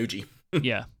see it at Muji.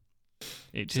 Yeah.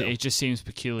 It just seems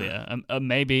peculiar.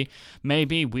 Maybe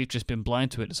we've just been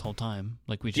blind to it this whole time.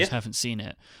 Like we just haven't seen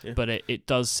it. Yeah. But it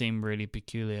does seem really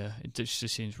peculiar. It just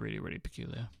seems really, really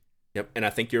peculiar. Yep, and I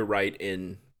think you're right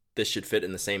in this should fit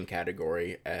in the same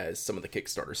category as some of the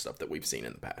Kickstarter stuff that we've seen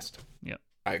in the past. Yep.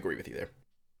 I agree with you there.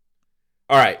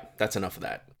 All right, that's enough of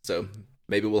that. So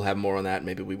maybe we'll have more on that,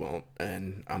 maybe we won't,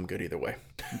 and I'm good either way.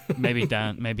 maybe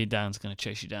Dan's going to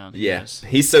chase you down. Yeah,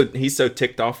 he's so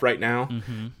ticked off right now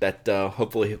that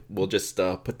hopefully we'll just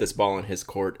put this ball in his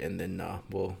court, and then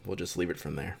we'll just leave it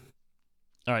from there.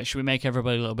 All right, should we make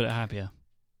everybody a little bit happier?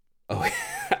 Oh,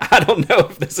 I don't know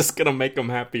if this is going to make them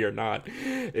happy or not.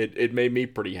 It made me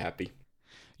pretty happy.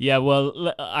 Yeah,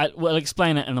 well, we'll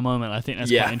explain it in a moment. I think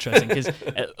that's quite interesting, because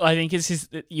I think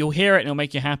you'll hear it and it'll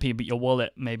make you happy, but your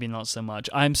wallet maybe not so much.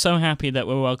 I'm so happy that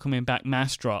we're welcoming back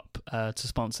Massdrop to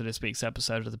sponsor this week's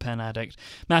episode of The Pen Addict.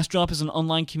 Massdrop is an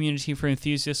online community for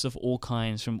enthusiasts of all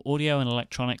kinds, from audio and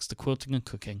electronics to quilting and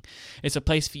cooking. It's a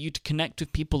place for you to connect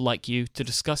with people like you, to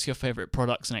discuss your favorite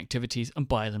products and activities and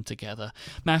buy them together.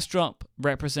 Massdrop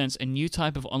represents a new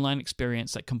type of online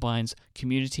experience that combines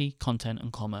community, content,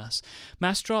 and commerce.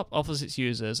 Massdrop offers its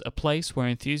users a place where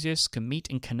enthusiasts can meet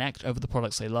and connect over the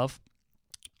products they love,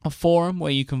 a forum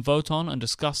where you can vote on and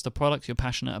discuss the products you're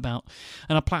passionate about,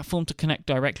 and a platform to connect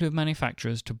directly with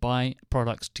manufacturers to buy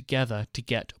products together to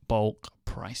get bulk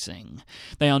pricing.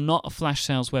 They are not a flash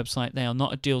sales website, they are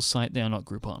not a deals site, they are not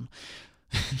Groupon.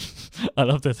 I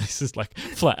love that this is like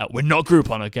flat out, we're not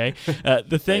Groupon, okay?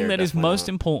 The thing that is most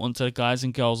important to guys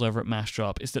and girls over at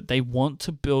Massdrop is that they want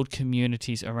to build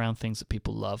communities around things that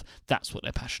people love. That's what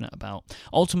they're passionate about.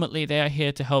 Ultimately, they are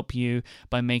here to help you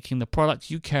by making the products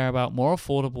you care about more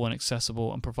affordable and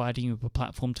accessible, and providing you with a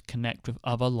platform to connect with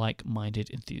other like-minded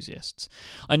enthusiasts.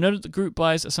 I know that the group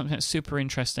buys are something that's super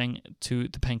interesting to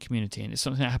the pen community, and it's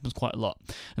something that happens quite a lot.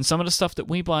 And some of the stuff that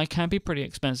we buy can be pretty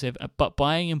expensive, but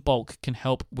buying in bulk can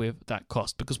help with that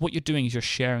cost, because what you're doing is you're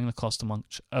sharing the cost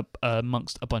amongst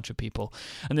a bunch of people.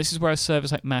 And this is where a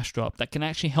service like Massdrop that can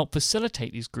actually help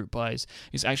facilitate these group buys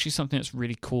is actually something that's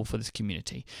really cool for this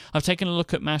community. I've taken a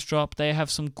look at Massdrop. They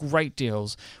have some great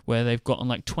deals where they've gotten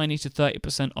like 20 to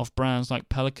 30% off brands like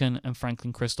Pelikan and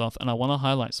Franklin Christoph, and I want to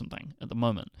highlight something at the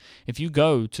moment. If you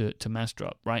go to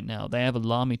Massdrop right now, they have a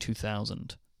Lamy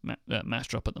 2000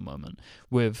 Massdrop at the moment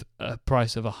with a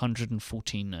price of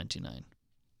 $114.99.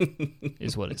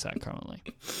 is what it's at currently.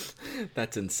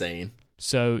 That's insane.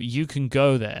 So you can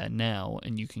go there now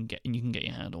and you can get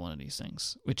your hand on one of these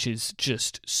things, which is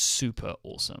just super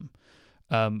awesome.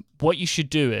 What you should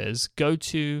do is go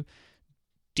to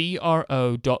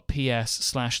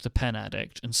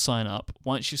dro.ps/thepenaddict and sign up.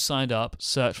 Once you've signed up,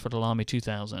 search for the Lamy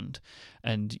 2000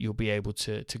 and you'll be able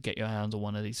to get your hands on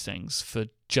one of these things for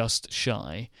just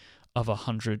shy of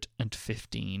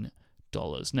 $115.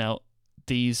 Now,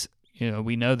 these,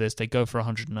 we know this, they go for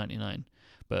 $199.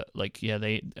 But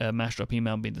Massdrop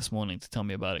emailed me this morning to tell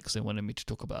me about it because they wanted me to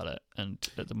talk about it, and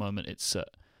at the moment it's at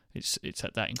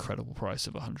that incredible price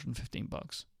of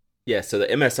 $115. Yeah, so the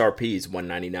MSRP is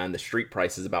 $199. The street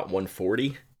price is about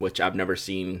 $140, which I've never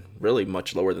seen really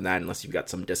much lower than that unless you've got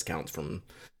some discounts from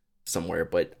somewhere.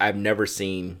 But I've never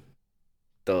seen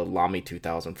the Lamy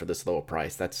 2000 for this low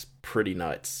price. That's pretty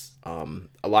nuts. A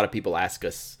lot of people ask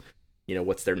us,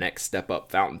 what's their next step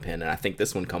up fountain pen? And I think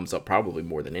this one comes up probably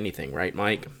more than anything, right,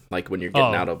 Mike? Like when you're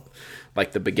getting out of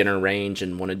like the beginner range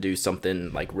and want to do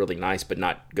something like really nice, but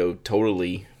not go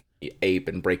totally ape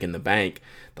and break in the bank.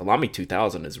 The Lamy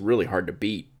 2000 is really hard to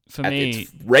beat for at me.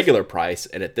 Its regular price,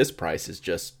 and at this price is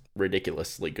just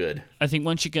ridiculously good. I think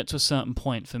once you get to a certain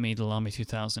point, for me, the Lamy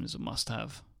 2000 is a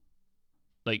must-have.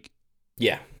 Like,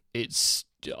 yeah,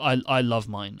 I love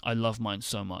mine. I love mine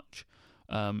so much.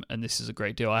 And this is a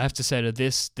great deal. I have to say that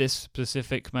this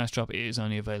specific Massdrop is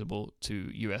only available to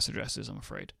US addresses, I'm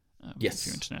afraid. Yes, if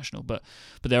you're international, but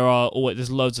there's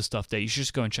loads of stuff there. You should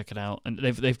just go and check it out, and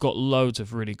they've got loads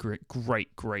of really great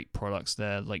products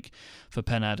there. Like for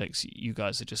pen addicts, you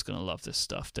guys are just gonna love this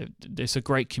stuff. It's a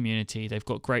great community. They've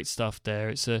got great stuff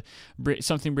there. It's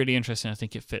something really interesting. I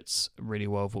think it fits really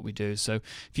well with what we do. So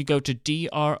if you go to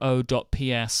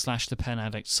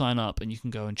dro.ps/thepenaddict, sign up, and you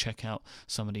can go and check out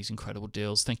some of these incredible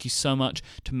deals. Thank you so much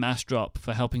to Massdrop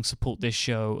for helping support this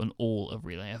show and all of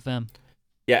Relay FM.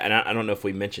 Yeah, and I don't know if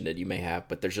we mentioned it, you may have,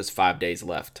 but there's just 5 days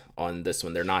left on this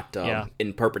one. They're not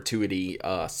in perpetuity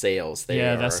sales.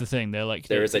 That's the thing.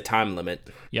 There is a time limit.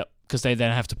 Yep, because they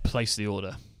then have to place the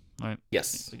order, right?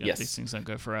 Yes. These things don't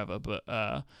go forever, but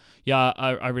I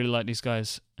really like these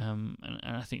guys, and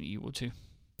I think that you will too.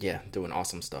 Yeah, doing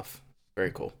awesome stuff.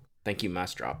 Very cool. Thank you,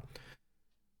 Massdrop.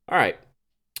 All right,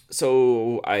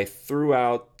 so I threw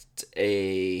out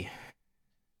a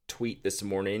tweet this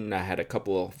morning. I had a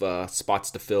couple of spots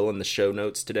to fill in the show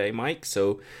notes today, Mike.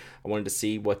 So I wanted to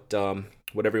see what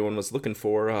everyone was looking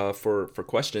for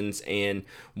questions, and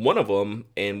one of them,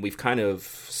 and we've kind of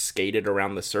skated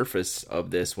around the surface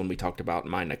of this when we talked about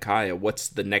my Nakaya. What's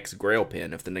the next Grail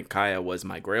pen? If the Nakaya was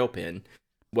my Grail pen,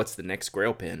 what's the next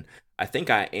Grail pen? I think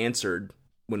I answered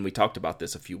when we talked about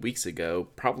this a few weeks ago,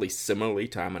 probably similarly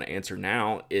to I'm going to answer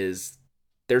now, is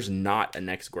there's not a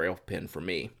next Grail pen for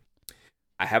me.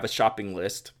 I have a shopping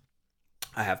list.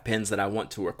 I have pens that I want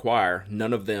to acquire.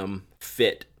 None of them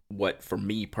fit what for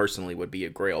me personally would be a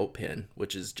Grail pen,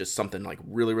 which is just something like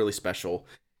really, really special.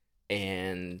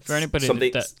 And for anybody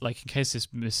that like, in case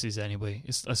this misses anyway,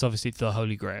 it's obviously the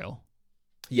Holy Grail.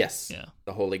 Yes. Yeah.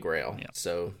 The Holy Grail. Yeah.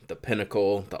 So the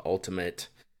pinnacle, the ultimate,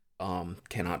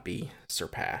 cannot be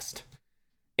surpassed.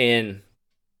 And,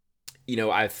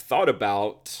 I've thought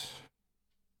about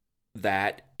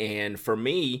that. And for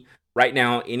me, right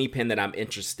now, any pen that I'm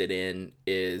interested in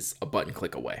is a button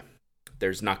click away.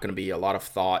 There's not going to be a lot of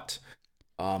thought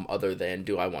other than,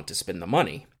 do I want to spend the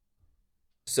money?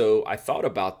 So I thought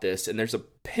about this, and there's a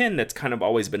pen that's kind of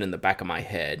always been in the back of my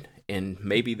head, and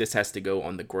maybe this has to go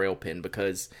on the Grail pen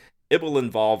because it will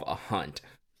involve a hunt,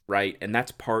 right? And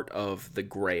that's part of the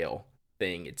Grail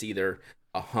thing. It's either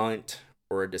a hunt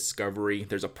or a discovery.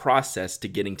 There's a process to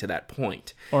getting to that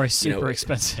point. Or it's super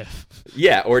expensive.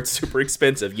 Yeah, or it's super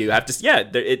expensive. You have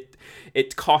to,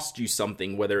 it costs you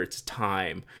something, whether it's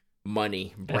time,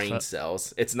 money, brain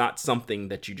cells. It's not something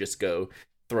that you just go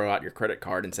throw out your credit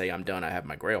card and say, I'm done, I have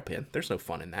my Grail pen. There's no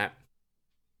fun in that.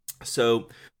 So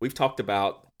we've talked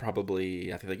about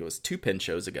probably, I think it was 2 pen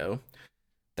shows ago,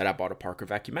 that I bought a Parker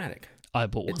Vacuumatic. I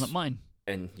bought one at mine.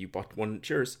 And you bought one at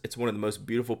yours. It's one of the most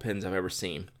beautiful pens I've ever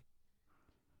seen.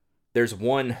 There's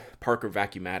one Parker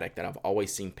Vacuumatic that I've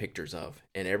always seen pictures of,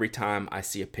 and every time I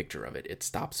see a picture of it, it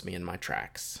stops me in my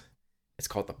tracks. It's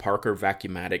called the Parker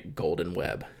Vacuumatic Golden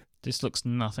Web. This looks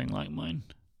nothing like mine.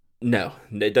 No,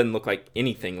 it doesn't look like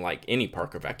anything like any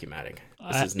Parker Vacuumatic.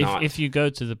 This is not. If you go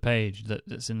to the page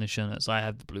that's in the show notes, I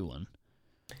have the blue one.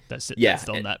 That's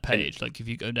on that page. Like if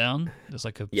you go down, there's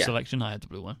like a selection. I have the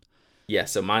blue one. Yeah,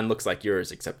 so mine looks like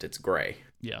yours, except it's gray.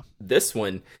 Yeah. This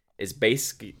one is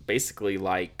basically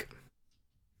like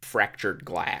fractured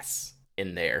glass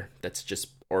in there. That's just,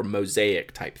 or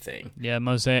mosaic type thing. Yeah,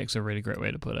 mosaic's a really great way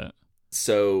to put it.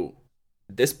 So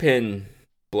this pen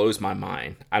blows my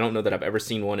mind. I don't know that I've ever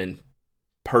seen one in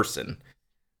person,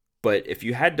 but if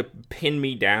you had to pin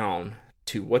me down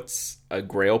to what's a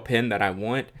Grail pen that I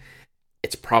want,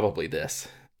 it's probably this.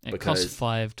 It costs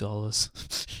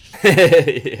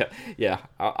 $5. yeah.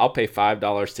 I'll pay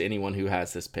 $5 to anyone who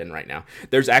has this pen right now.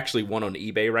 There's actually one on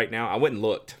eBay right now. I went and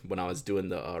looked when I was doing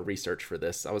the research for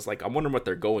this. I was like, I'm wondering what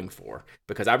they're going for,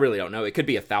 because I really don't know. It could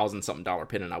be $1,000-something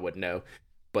pen, and I wouldn't know.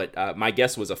 But my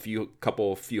guess was a few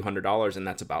 $100, and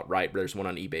that's about right. There's one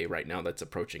on eBay right now that's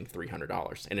approaching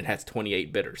 $300, and it has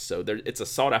 28 bitters. So it's a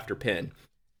sought-after pen.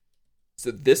 So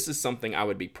this is something I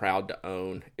would be proud to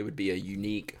own. It would be a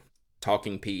unique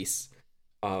talking piece.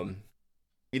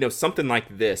 Something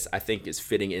like this I think is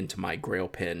fitting into my Grail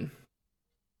pen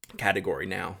category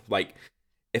now. Like,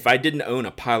 if I didn't own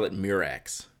a Pilot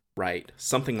Murex, right,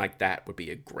 something like that would be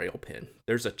a Grail pen.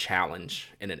 There's a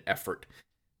challenge and an effort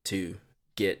to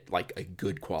get like a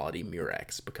good quality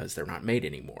Murex because they're not made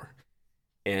anymore.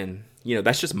 And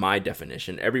that's just my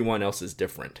definition. Everyone else is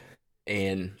different.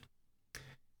 And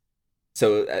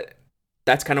so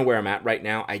that's kind of where I'm at right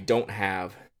now. I don't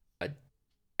have an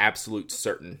absolute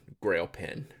certain Grail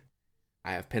pen.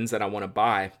 I have pens that I want to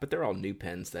buy, but they're all new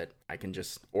pens that I can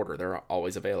just order. They're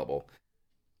always available.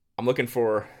 I'm looking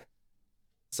for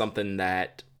something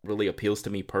that really appeals to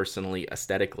me personally,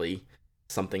 aesthetically,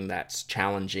 something that's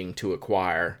challenging to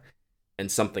acquire,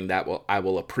 and something that I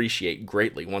will appreciate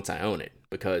greatly once I own it,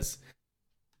 because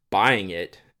buying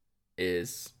it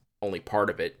is only part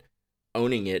of it.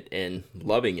 Owning it and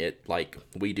loving it, like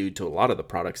we do to a lot of the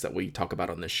products that we talk about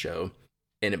on this show,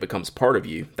 and it becomes part of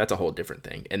you, that's a whole different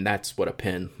thing. And that's what a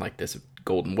pen like this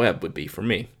Golden Web would be for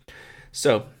me.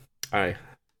 So I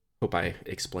hope I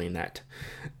explained that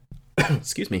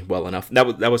excuse me, well enough.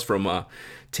 That was from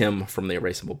Tim from the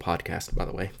Erasable podcast, by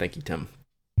the way. Thank you, Tim.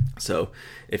 So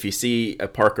if you see a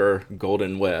Parker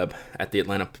Golden Web at the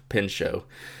Atlanta Pen Show,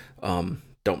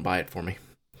 don't buy it for me.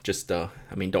 Just,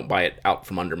 don't buy it out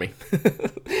from under me.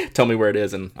 Tell me where it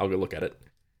is and I'll go look at it.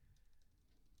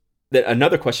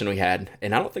 Another question we had,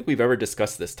 and I don't think we've ever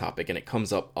discussed this topic, and it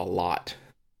comes up a lot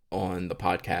on the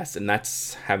podcast, and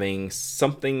that's having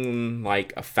something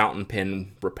like a fountain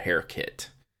pen repair kit.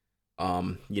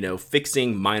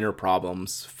 Fixing minor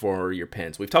problems for your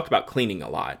pens. We've talked about cleaning a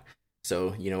lot.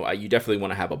 So, you definitely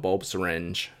want to have a bulb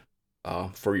syringe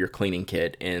for your cleaning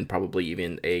kit, and probably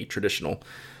even a traditional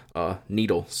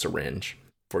needle syringe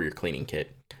for your cleaning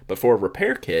kit. But for a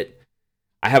repair kit,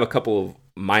 I have a couple of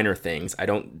minor things. I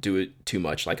don't do it too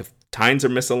much. Like if tines are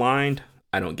misaligned,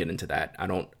 I don't get into that. I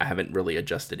haven't really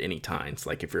adjusted any tines.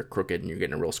 Like if you're crooked and you're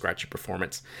getting a real scratchy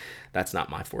performance, that's not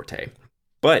my forte.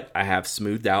 But I have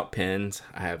smoothed out pens.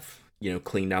 I have,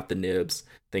 cleaned out the nibs,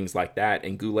 things like that.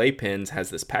 And Goulet Pens has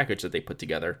this package that they put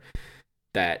together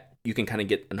that you can kind of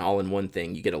get an all-in-one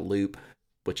thing. You get a loop,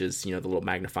 which is, the little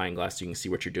magnifying glass so you can see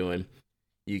what you're doing.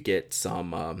 You get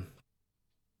some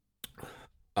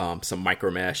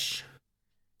micro mesh,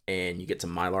 and you get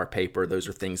some Mylar paper. Those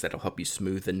are things that'll help you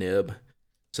smooth the nib.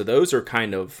 So those are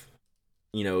kind of,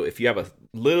 if you have a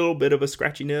little bit of a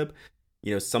scratchy nib,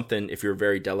 something, if you're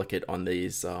very delicate on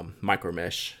these micro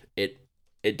mesh,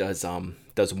 it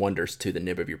does wonders to the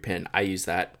nib of your pen. I use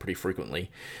that pretty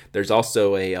frequently. There's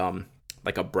also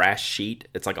a brass sheet.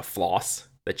 It's like a floss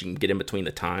that you can get in between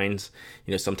the tines.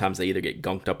 Sometimes they either get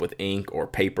gunked up with ink or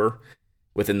paper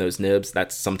within those nibs.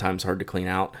 That's sometimes hard to clean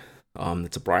out.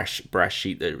 It's a brass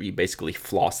sheet that you basically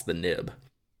floss the nib.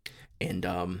 And,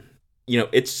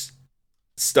 it's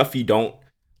stuff you don't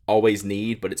always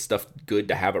need, but it's stuff good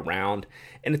to have around.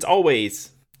 And it's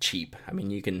always cheap. I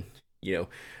mean, you can,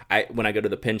 when I go to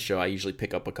the pen show, I usually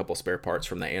pick up a couple spare parts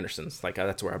from the Andersons. Like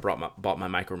that's where I bought my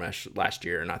micro mesh last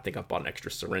year, and I think I've bought an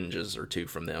extra syringes or two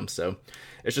from them. So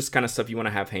it's just kind of stuff you want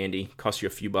to have handy. Costs you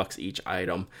a few bucks each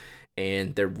item,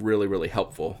 and they're really, really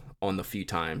helpful on the few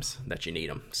times that you need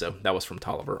them. So that was from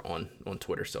Tolliver on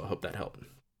Twitter, so I hope that helped.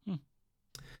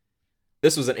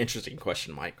 This was an interesting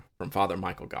question, Mike, from Father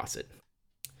Michael Gossett.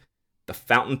 The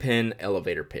fountain pen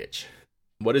elevator pitch.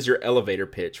 What is your elevator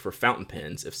pitch for fountain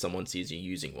pens if someone sees you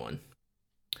using one?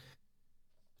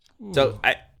 Ooh. So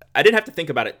I didn't have to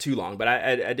think about it too long, but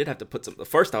I did have to put some.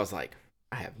 First, I was like,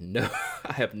 I have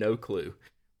no clue.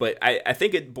 But I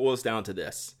think it boils down to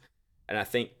this, and I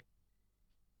think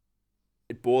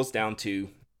it boils down to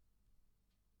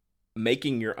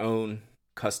making your own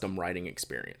custom writing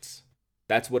experience.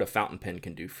 That's what a fountain pen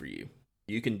can do for you.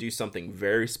 You can do something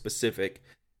very specific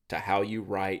to how you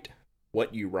write,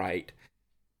 what you write,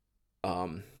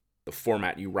 the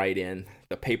format you write in,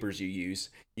 the papers you use.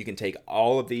 You can take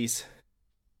all of these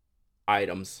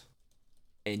items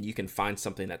and you can find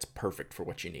something that's perfect for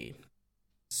what you need.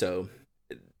 So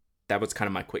that was kind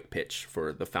of my quick pitch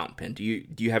for the fountain pen. Do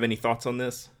you have any thoughts on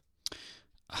this?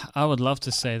 I would love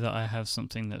to say that I have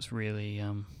something that's really...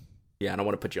 Yeah, I don't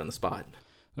want to put you on the spot.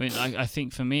 I mean, I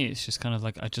think for me, it's just kind of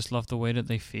like I just love the way that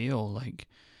they feel. Like,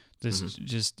 there's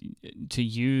just to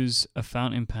use a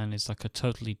fountain pen is like a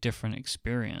totally different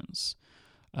experience,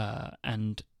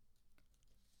 and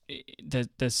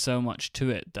there's so much to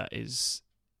it that is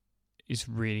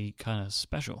really kind of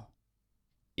special.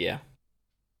 Yeah.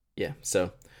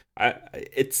 So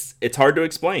it's hard to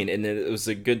explain, and it was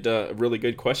a good, really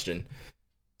good question.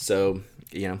 So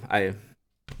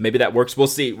maybe that works. We'll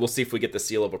see if we get the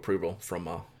seal of approval from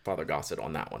Father Gossett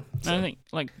on that one. So. I think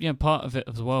part of it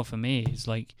as well for me is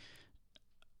like,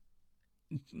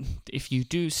 if you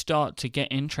do start to get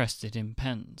interested in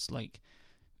pens, like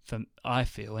I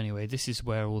feel anyway, this is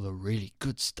where all the really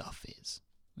good stuff is.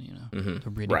 The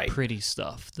really pretty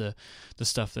stuff, the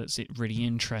stuff that's really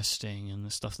interesting, and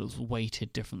the stuff that's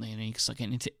weighted differently, and you can start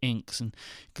getting into inks, and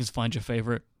you can find your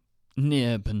favorite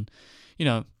nib, and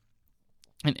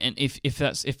and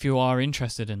if you are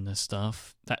interested in this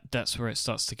stuff, that's where it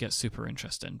starts to get super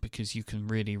interesting, because you can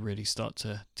really, really start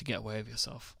to get away with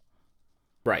yourself.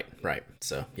 Right.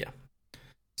 So yeah.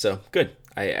 So good.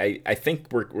 I think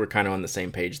we're kind of on the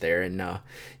same page there, and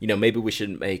maybe we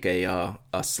should make a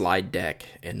slide deck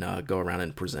and go around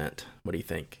and present. What do you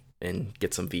think? And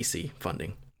get some VC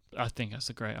funding. I think that's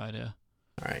a great idea.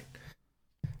 All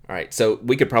right. So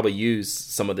we could probably use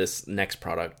some of this next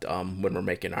product when we're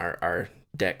making our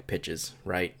deck pitches,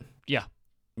 right? Yeah.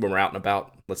 When we're out and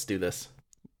about, let's do this.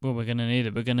 Well, we're gonna need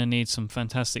it. We're gonna need some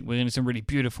really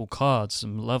beautiful cards,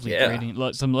 some lovely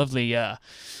grading, some lovely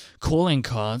calling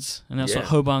cards, and that's what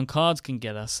Hoban Cards can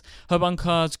get us. Hoban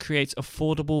Cards creates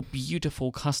affordable,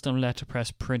 beautiful, custom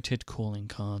letterpress printed calling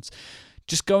cards.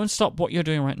 Just go and stop what you're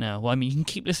doing right now. Well, I mean, you can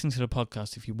keep listening to the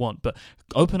podcast if you want, but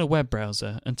open a web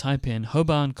browser and type in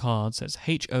Hoban Cards, that's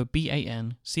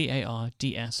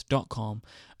HOBANCARDS.com,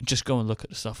 and just go and look at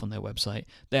the stuff on their website.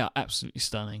 They are absolutely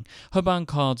stunning. Hoban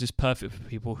Cards is perfect for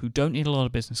people who don't need a lot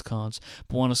of business cards,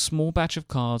 but want a small batch of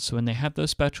cards, so when they have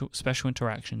those special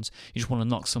interactions, you just want to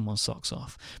knock someone's socks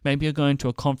off. Maybe you're going to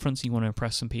a conference, you want to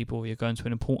impress some people, or you're going to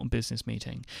an important business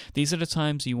meeting. These are the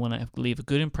times you want to leave a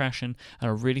good impression, and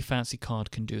a really fancy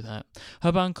card can do that.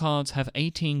 Hoban Cards have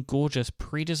 18 gorgeous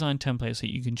pre-designed templates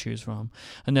that you can choose from,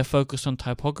 and they're focused on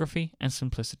typography and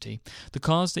simplicity. The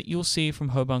cards that you'll see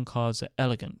from Hoban Cards are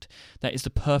elegant. That is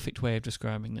the perfect way of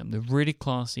describing them. They're really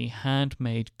classy,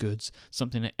 handmade goods,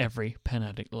 something that every pen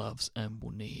addict loves and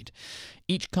will need.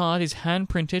 Each card is hand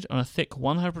printed on a thick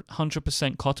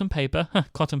 100%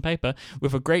 cotton paper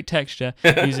with a great texture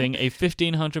using a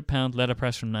 1,500 pound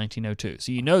letterpress from 1902.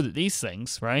 So you know that these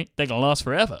things, right, they're going to last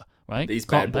forever. Right? These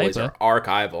bad boys are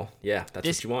archival. Yeah, that's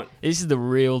what you want. This is the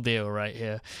real deal right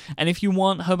here. And if you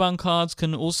want, Hoban Cards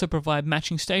can also provide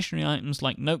matching stationery items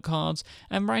like note cards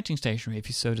and writing stationery if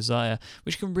you so desire,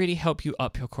 which can really help you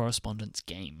up your correspondence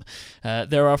game.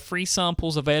 There are free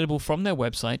samples available from their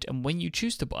website, and when you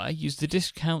choose to buy, use the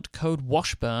discount code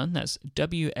WASHBURN, that's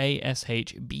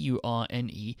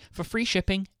WASHBURNE, for free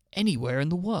shipping anywhere in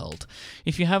the world.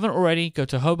 If you haven't already, go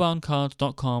to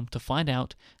hobancards.com to find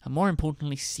out, and more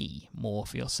importantly, see more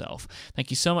for yourself. Thank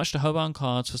you so much to Hoban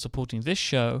Cards for supporting this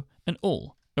show and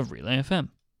all of Relay FM.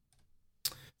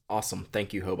 Awesome.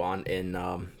 Thank you, Hoban.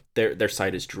 And their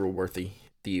site is drool worthy.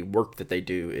 The work that they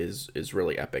do is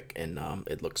really epic, and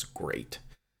it looks great.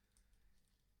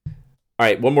 All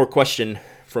right, one more question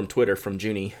from Twitter from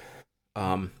Junie.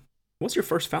 What's your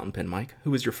first fountain pen, Mike?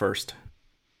 Who was your first?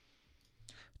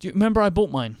 Do you remember I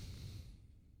bought mine?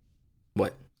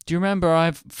 What? Do you remember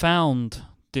I've found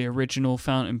the original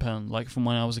fountain pen, like from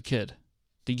when I was a kid?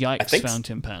 The Yikes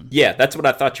fountain pen. Yeah, that's what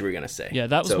I thought you were going to say. Yeah,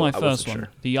 that was my first one. Sure.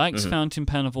 The Yikes fountain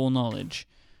pen of all knowledge.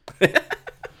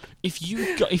 If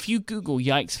you Google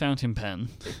Yikes fountain pen...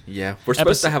 Yeah, we're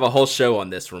supposed to have a whole show on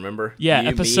this, remember? Yeah, me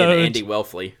and Andy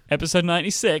Welfley. Episode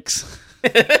 96.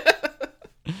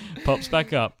 Pops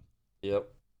back up. Yep.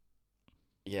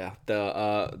 Yeah,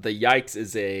 the Yikes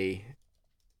is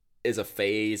a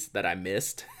phase that I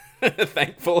missed,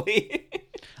 thankfully.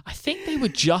 I think they were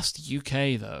just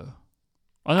UK though.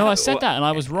 I know I said that and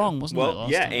I was wrong, wasn't I?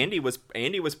 Last time? Andy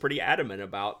was pretty adamant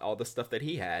about all the stuff that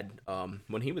he had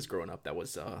when he was growing up. That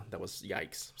was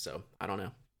Yikes. So I don't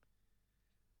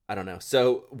know.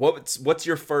 So what's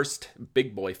your first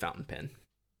big boy fountain pen?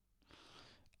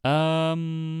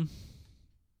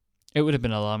 It would have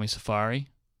been a Lamy Safari.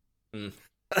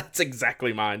 That's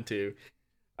exactly mine too.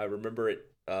 I remember it,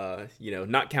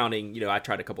 not counting, I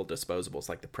tried a couple disposables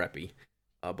like the Preppy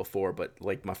before, but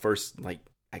like my first,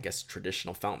 I guess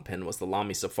traditional fountain pen was the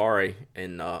Lamy Safari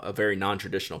in a very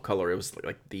non-traditional color. It was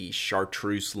like the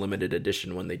Chartreuse limited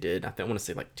edition when they did, I want to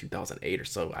say like 2008 or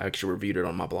so. I actually reviewed it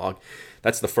on my blog.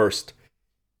 That's the first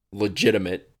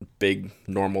legitimate big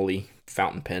normally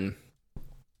fountain pen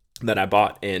that I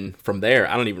bought, and from there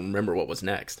I don't even remember what was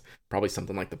next. Probably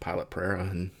something like the Pilot Prera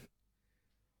and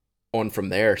on from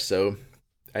there. So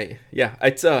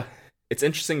it's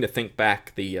interesting to think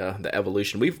back the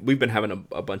evolution. We've been having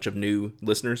a bunch of new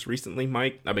listeners recently,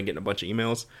 Mike. I've been getting a bunch of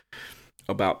emails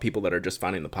about people that are just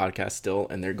finding the podcast still,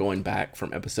 and they're going back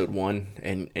from episode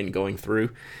 1 and going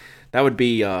through. That would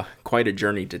be quite a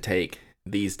journey to take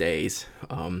these days,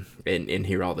 and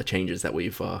hear all the changes that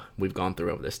we've gone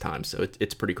through over this time. So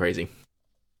it's pretty crazy.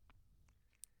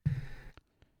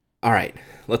 All right,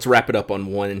 let's wrap it up on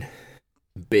one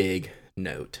big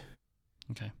note.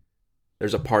 Okay.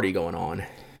 There's a party going on.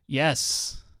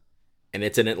 Yes. And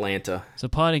it's in Atlanta. There's a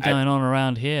party going on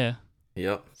around here.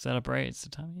 Yep. Celebrate. It's the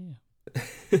time of year.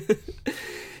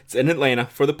 It's in Atlanta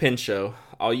for the Pen Show.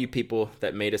 All you people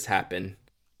that made this happen,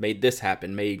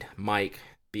 made Mike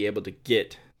be able to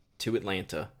get to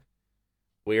Atlanta.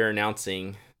 We are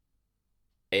announcing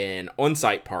an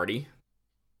on-site party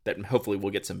that hopefully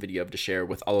we'll get some video of to share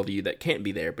with all of you that can't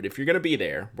be there. But if you're going to be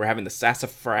there, we're having the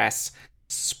Sassafras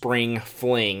Spring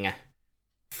Fling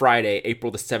Friday,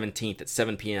 April the 17th at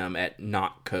 7 p.m. at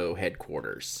NotCo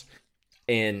headquarters.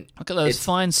 And look at those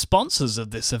fine sponsors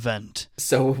of this event.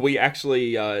 So we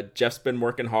actually, Jeff's been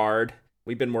working hard.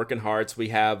 We've been working hard. So we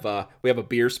have a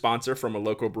beer sponsor from a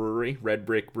local brewery, Red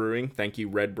Brick Brewing. Thank you,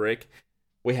 Red Brick.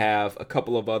 We have a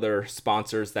couple of other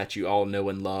sponsors that you all know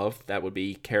and love. That would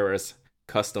be Kara's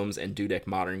Customs and Dudek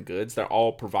Modern Goods. They're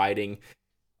all providing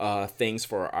things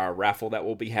for our raffle that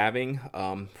we'll be having,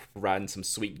 providing some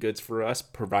sweet goods for us,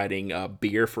 providing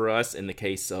beer for us in the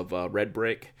case of Red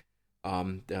Brick.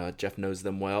 Jeff knows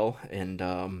them well,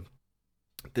 and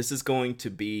this is going to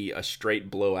be a straight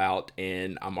blowout,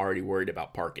 and I'm already worried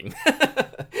about parking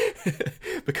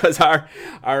because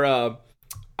our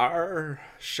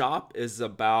shop is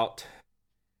about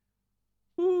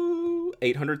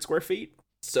 800 square feet.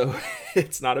 So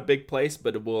it's not a big place,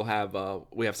 but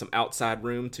we have some outside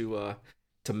room to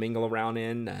mingle around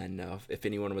in. And if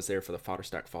anyone was there for the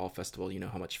Fodderstack Fall Festival, you know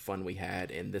how much fun we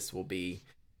had. And this will be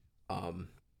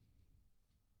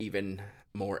even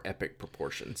more epic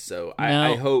proportions. So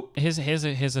I hope. Here's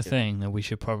a thing that we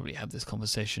should probably have this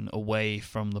conversation away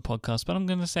from the podcast, but I'm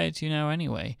going to say it to you now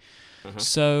anyway. Uh-huh.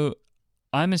 So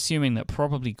I'm assuming that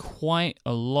probably quite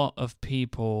a lot of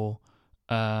people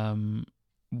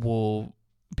will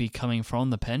be coming from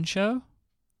the Pen Show?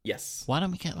 Yes. Why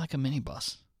don't we get like a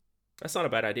minibus? That's not a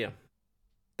bad idea.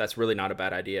 That's really not a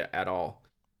bad idea at all.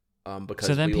 Because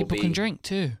so then people can drink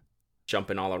too.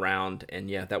 Jumping all around, and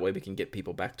yeah, that way we can get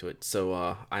people back to it. So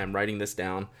I am writing this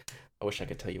down. I wish I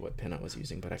could tell you what pen I was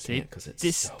using, but I can't because it's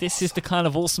this awesome. Is the kind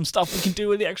of awesome stuff we can do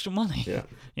with the extra money. Yeah.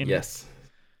 You know? Yes.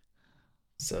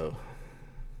 So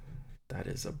that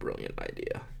is a brilliant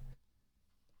idea.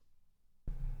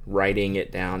 Writing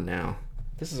it down now.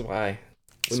 This is why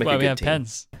we have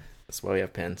pens. That's why we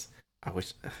have pens. I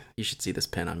wish you should see this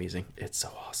pen I'm using. It's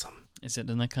so awesome. Is it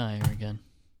the Nakai again?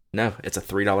 No, it's a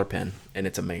 $3 pen, and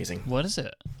it's amazing. What is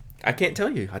it? I can't tell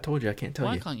you. I told you I can't tell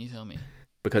you. Why can't you tell me?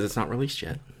 Because it's not released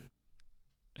yet.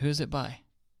 Who is it by?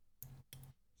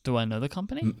 Do I know the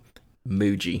company?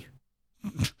 Muji.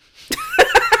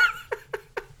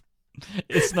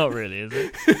 It's not really, is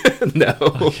it? No.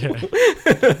 Okay.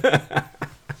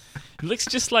 It looks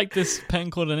just like this pen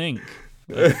called an ink.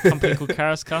 A company called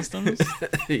Kara's Customs.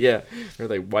 Yeah, or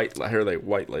they white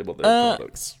label their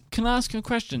products. Can I ask you a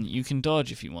question? You can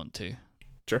dodge if you want to.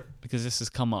 Sure. Because this has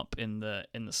come up in the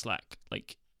Slack.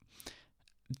 Like,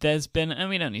 there's been, and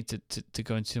we don't need to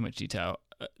go into too much detail.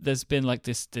 There's been like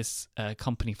this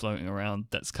company floating around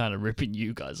that's kind of ripping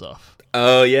you guys off.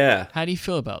 Oh yeah. How do you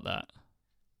feel about that?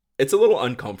 It's a little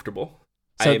uncomfortable.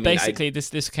 So basically,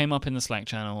 this came up in the Slack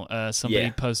channel. Somebody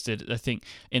posted, I think,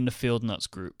 in the Field Nuts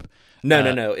group. No.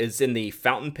 It's in the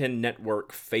Fountain Pen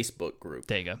Network Facebook group.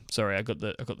 There you go. Sorry, I got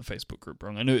the Facebook group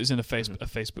wrong. I knew it was in a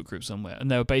Facebook group somewhere, and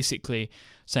they were basically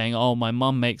saying, "Oh, my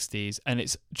mum makes these, and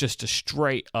it's just a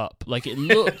straight up, like it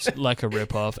looked like a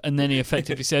rip-off." And then he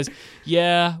effectively says,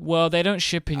 "Yeah, well, they don't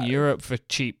ship in Europe for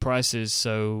cheap prices,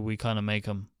 so we kind of make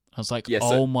them." I was like,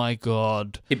 oh my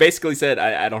God. He basically said,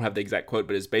 I don't have the exact quote,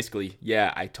 but it's basically,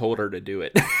 yeah, I told her to do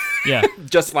it. Yeah.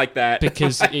 Just like that.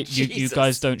 Because you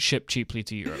guys don't ship cheaply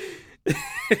to Europe.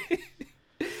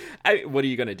 What are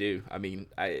you going to do? I mean,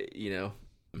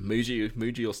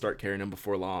 Muji will start carrying them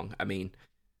before long. I mean,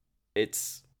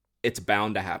 it's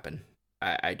bound to happen.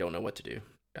 I don't know what to do.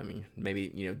 I mean, maybe,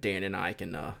 Dan and I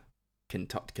can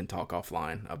talk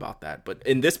offline about that. But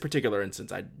in this particular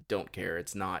instance, I don't care.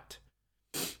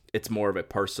 It's more of a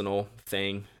personal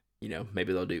thing.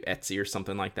 Maybe they'll do Etsy or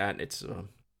something like that. It's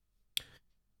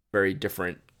very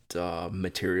different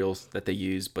materials that they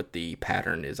use, but the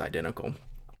pattern is identical.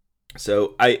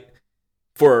 So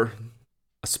for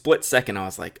a split second, I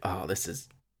was like, oh,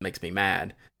 makes me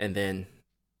mad. And then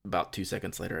about 2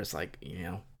 seconds later, it's like,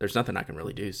 there's nothing I can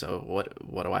really do. So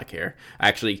what do I care?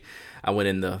 I went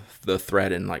in the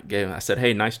thread and I said,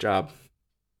 hey, nice job.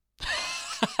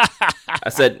 I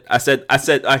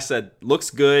said, looks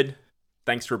good.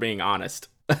 Thanks for being honest.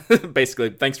 Basically,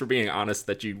 thanks for being honest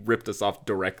that you ripped us off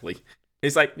directly.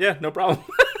 He's like, yeah, no problem.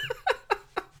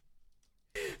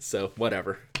 So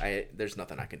whatever. There's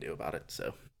nothing I can do about it.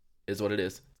 So it is what it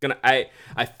is. I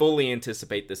fully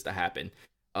anticipate this to happen.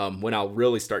 When I'll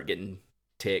really start getting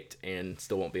ticked and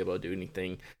still won't be able to do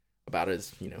anything about it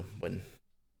is, when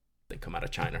they come out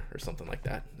of China or something like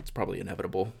that. It's probably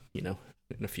inevitable, in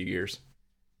a few years.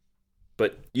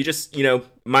 But you just,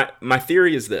 my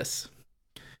theory is this.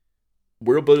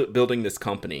 We're building this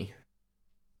company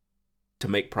to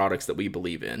make products that we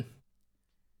believe in.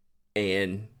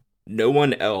 And no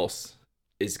one else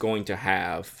is going to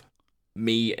have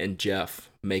me and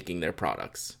Jeff making their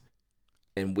products.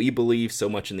 And we believe so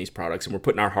much in these products, and we're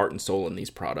putting our heart and soul in these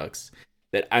products,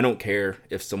 that I don't care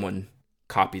if someone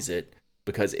copies it,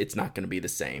 because it's not going to be the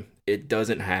same. It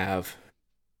doesn't have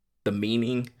the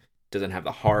meaning, doesn't have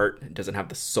the heart, it doesn't have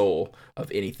the soul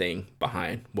of anything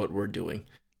behind what we're doing.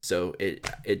 So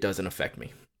it doesn't affect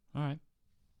me. All right.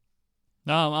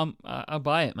 No, I'll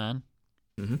buy it, man.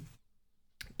 Mm-hmm.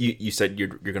 You said you're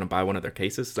going to buy one of their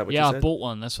cases? Is that what you said? Yeah, I bought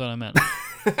one. That's what I meant.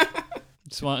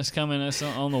 It's coming. It's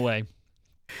on the way.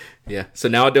 Yeah. So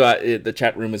now the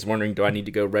chat room is wondering, do I need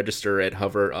to go register at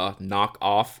Hover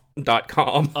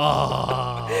knockoff.com?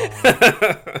 Oh.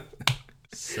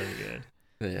 So good.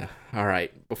 Yeah. All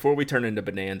right. Before we turn into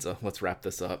Bonanza, let's wrap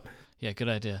this up. Yeah, good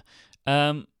idea.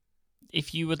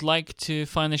 If you would like to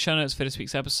find the show notes for this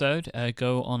week's episode,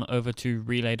 go on over to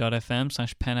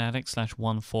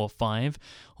relay.fm/penaddict/145,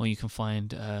 or you can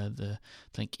find the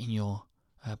link in your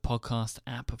podcast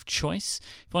app of choice.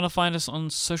 If you want to find us on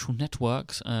social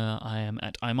networks, I am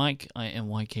at imyke,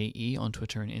 IMYKE, on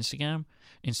Twitter and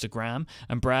Instagram,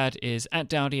 and Brad is at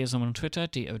Dowdyism on Twitter,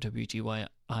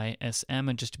 DOWDYISM,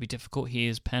 and just to be difficult, he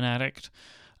is Pen Addict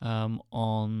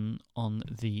on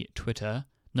the Twitter.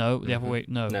 No, the other way.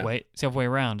 No, wait, it's the other way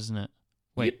around, isn't it?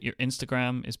 Wait, Your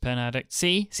Instagram is Pen Addict.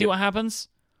 See what happens?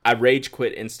 I rage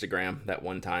quit Instagram that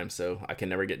one time, so I can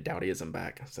never get Dowdyism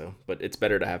back. So, but it's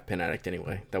better to have Pen Addict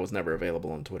anyway. That was never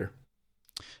available on Twitter.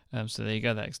 So there you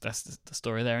go. That's the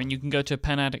story there, and you can go to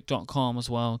penaddict.com as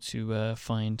well to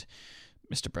find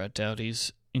Mr. Brad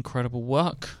Dowdy's incredible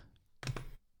work.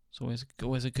 It's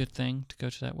always a good thing to go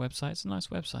to that website. It's a nice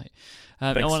website.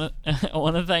 I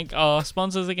want to thank our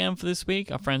sponsors again for this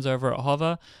week, our friends over at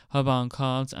Hover, Hobound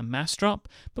Cards, and Massdrop.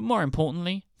 But more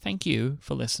importantly, thank you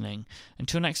for listening.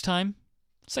 Until next time,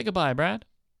 say goodbye, Brad.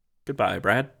 Goodbye,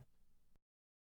 Brad.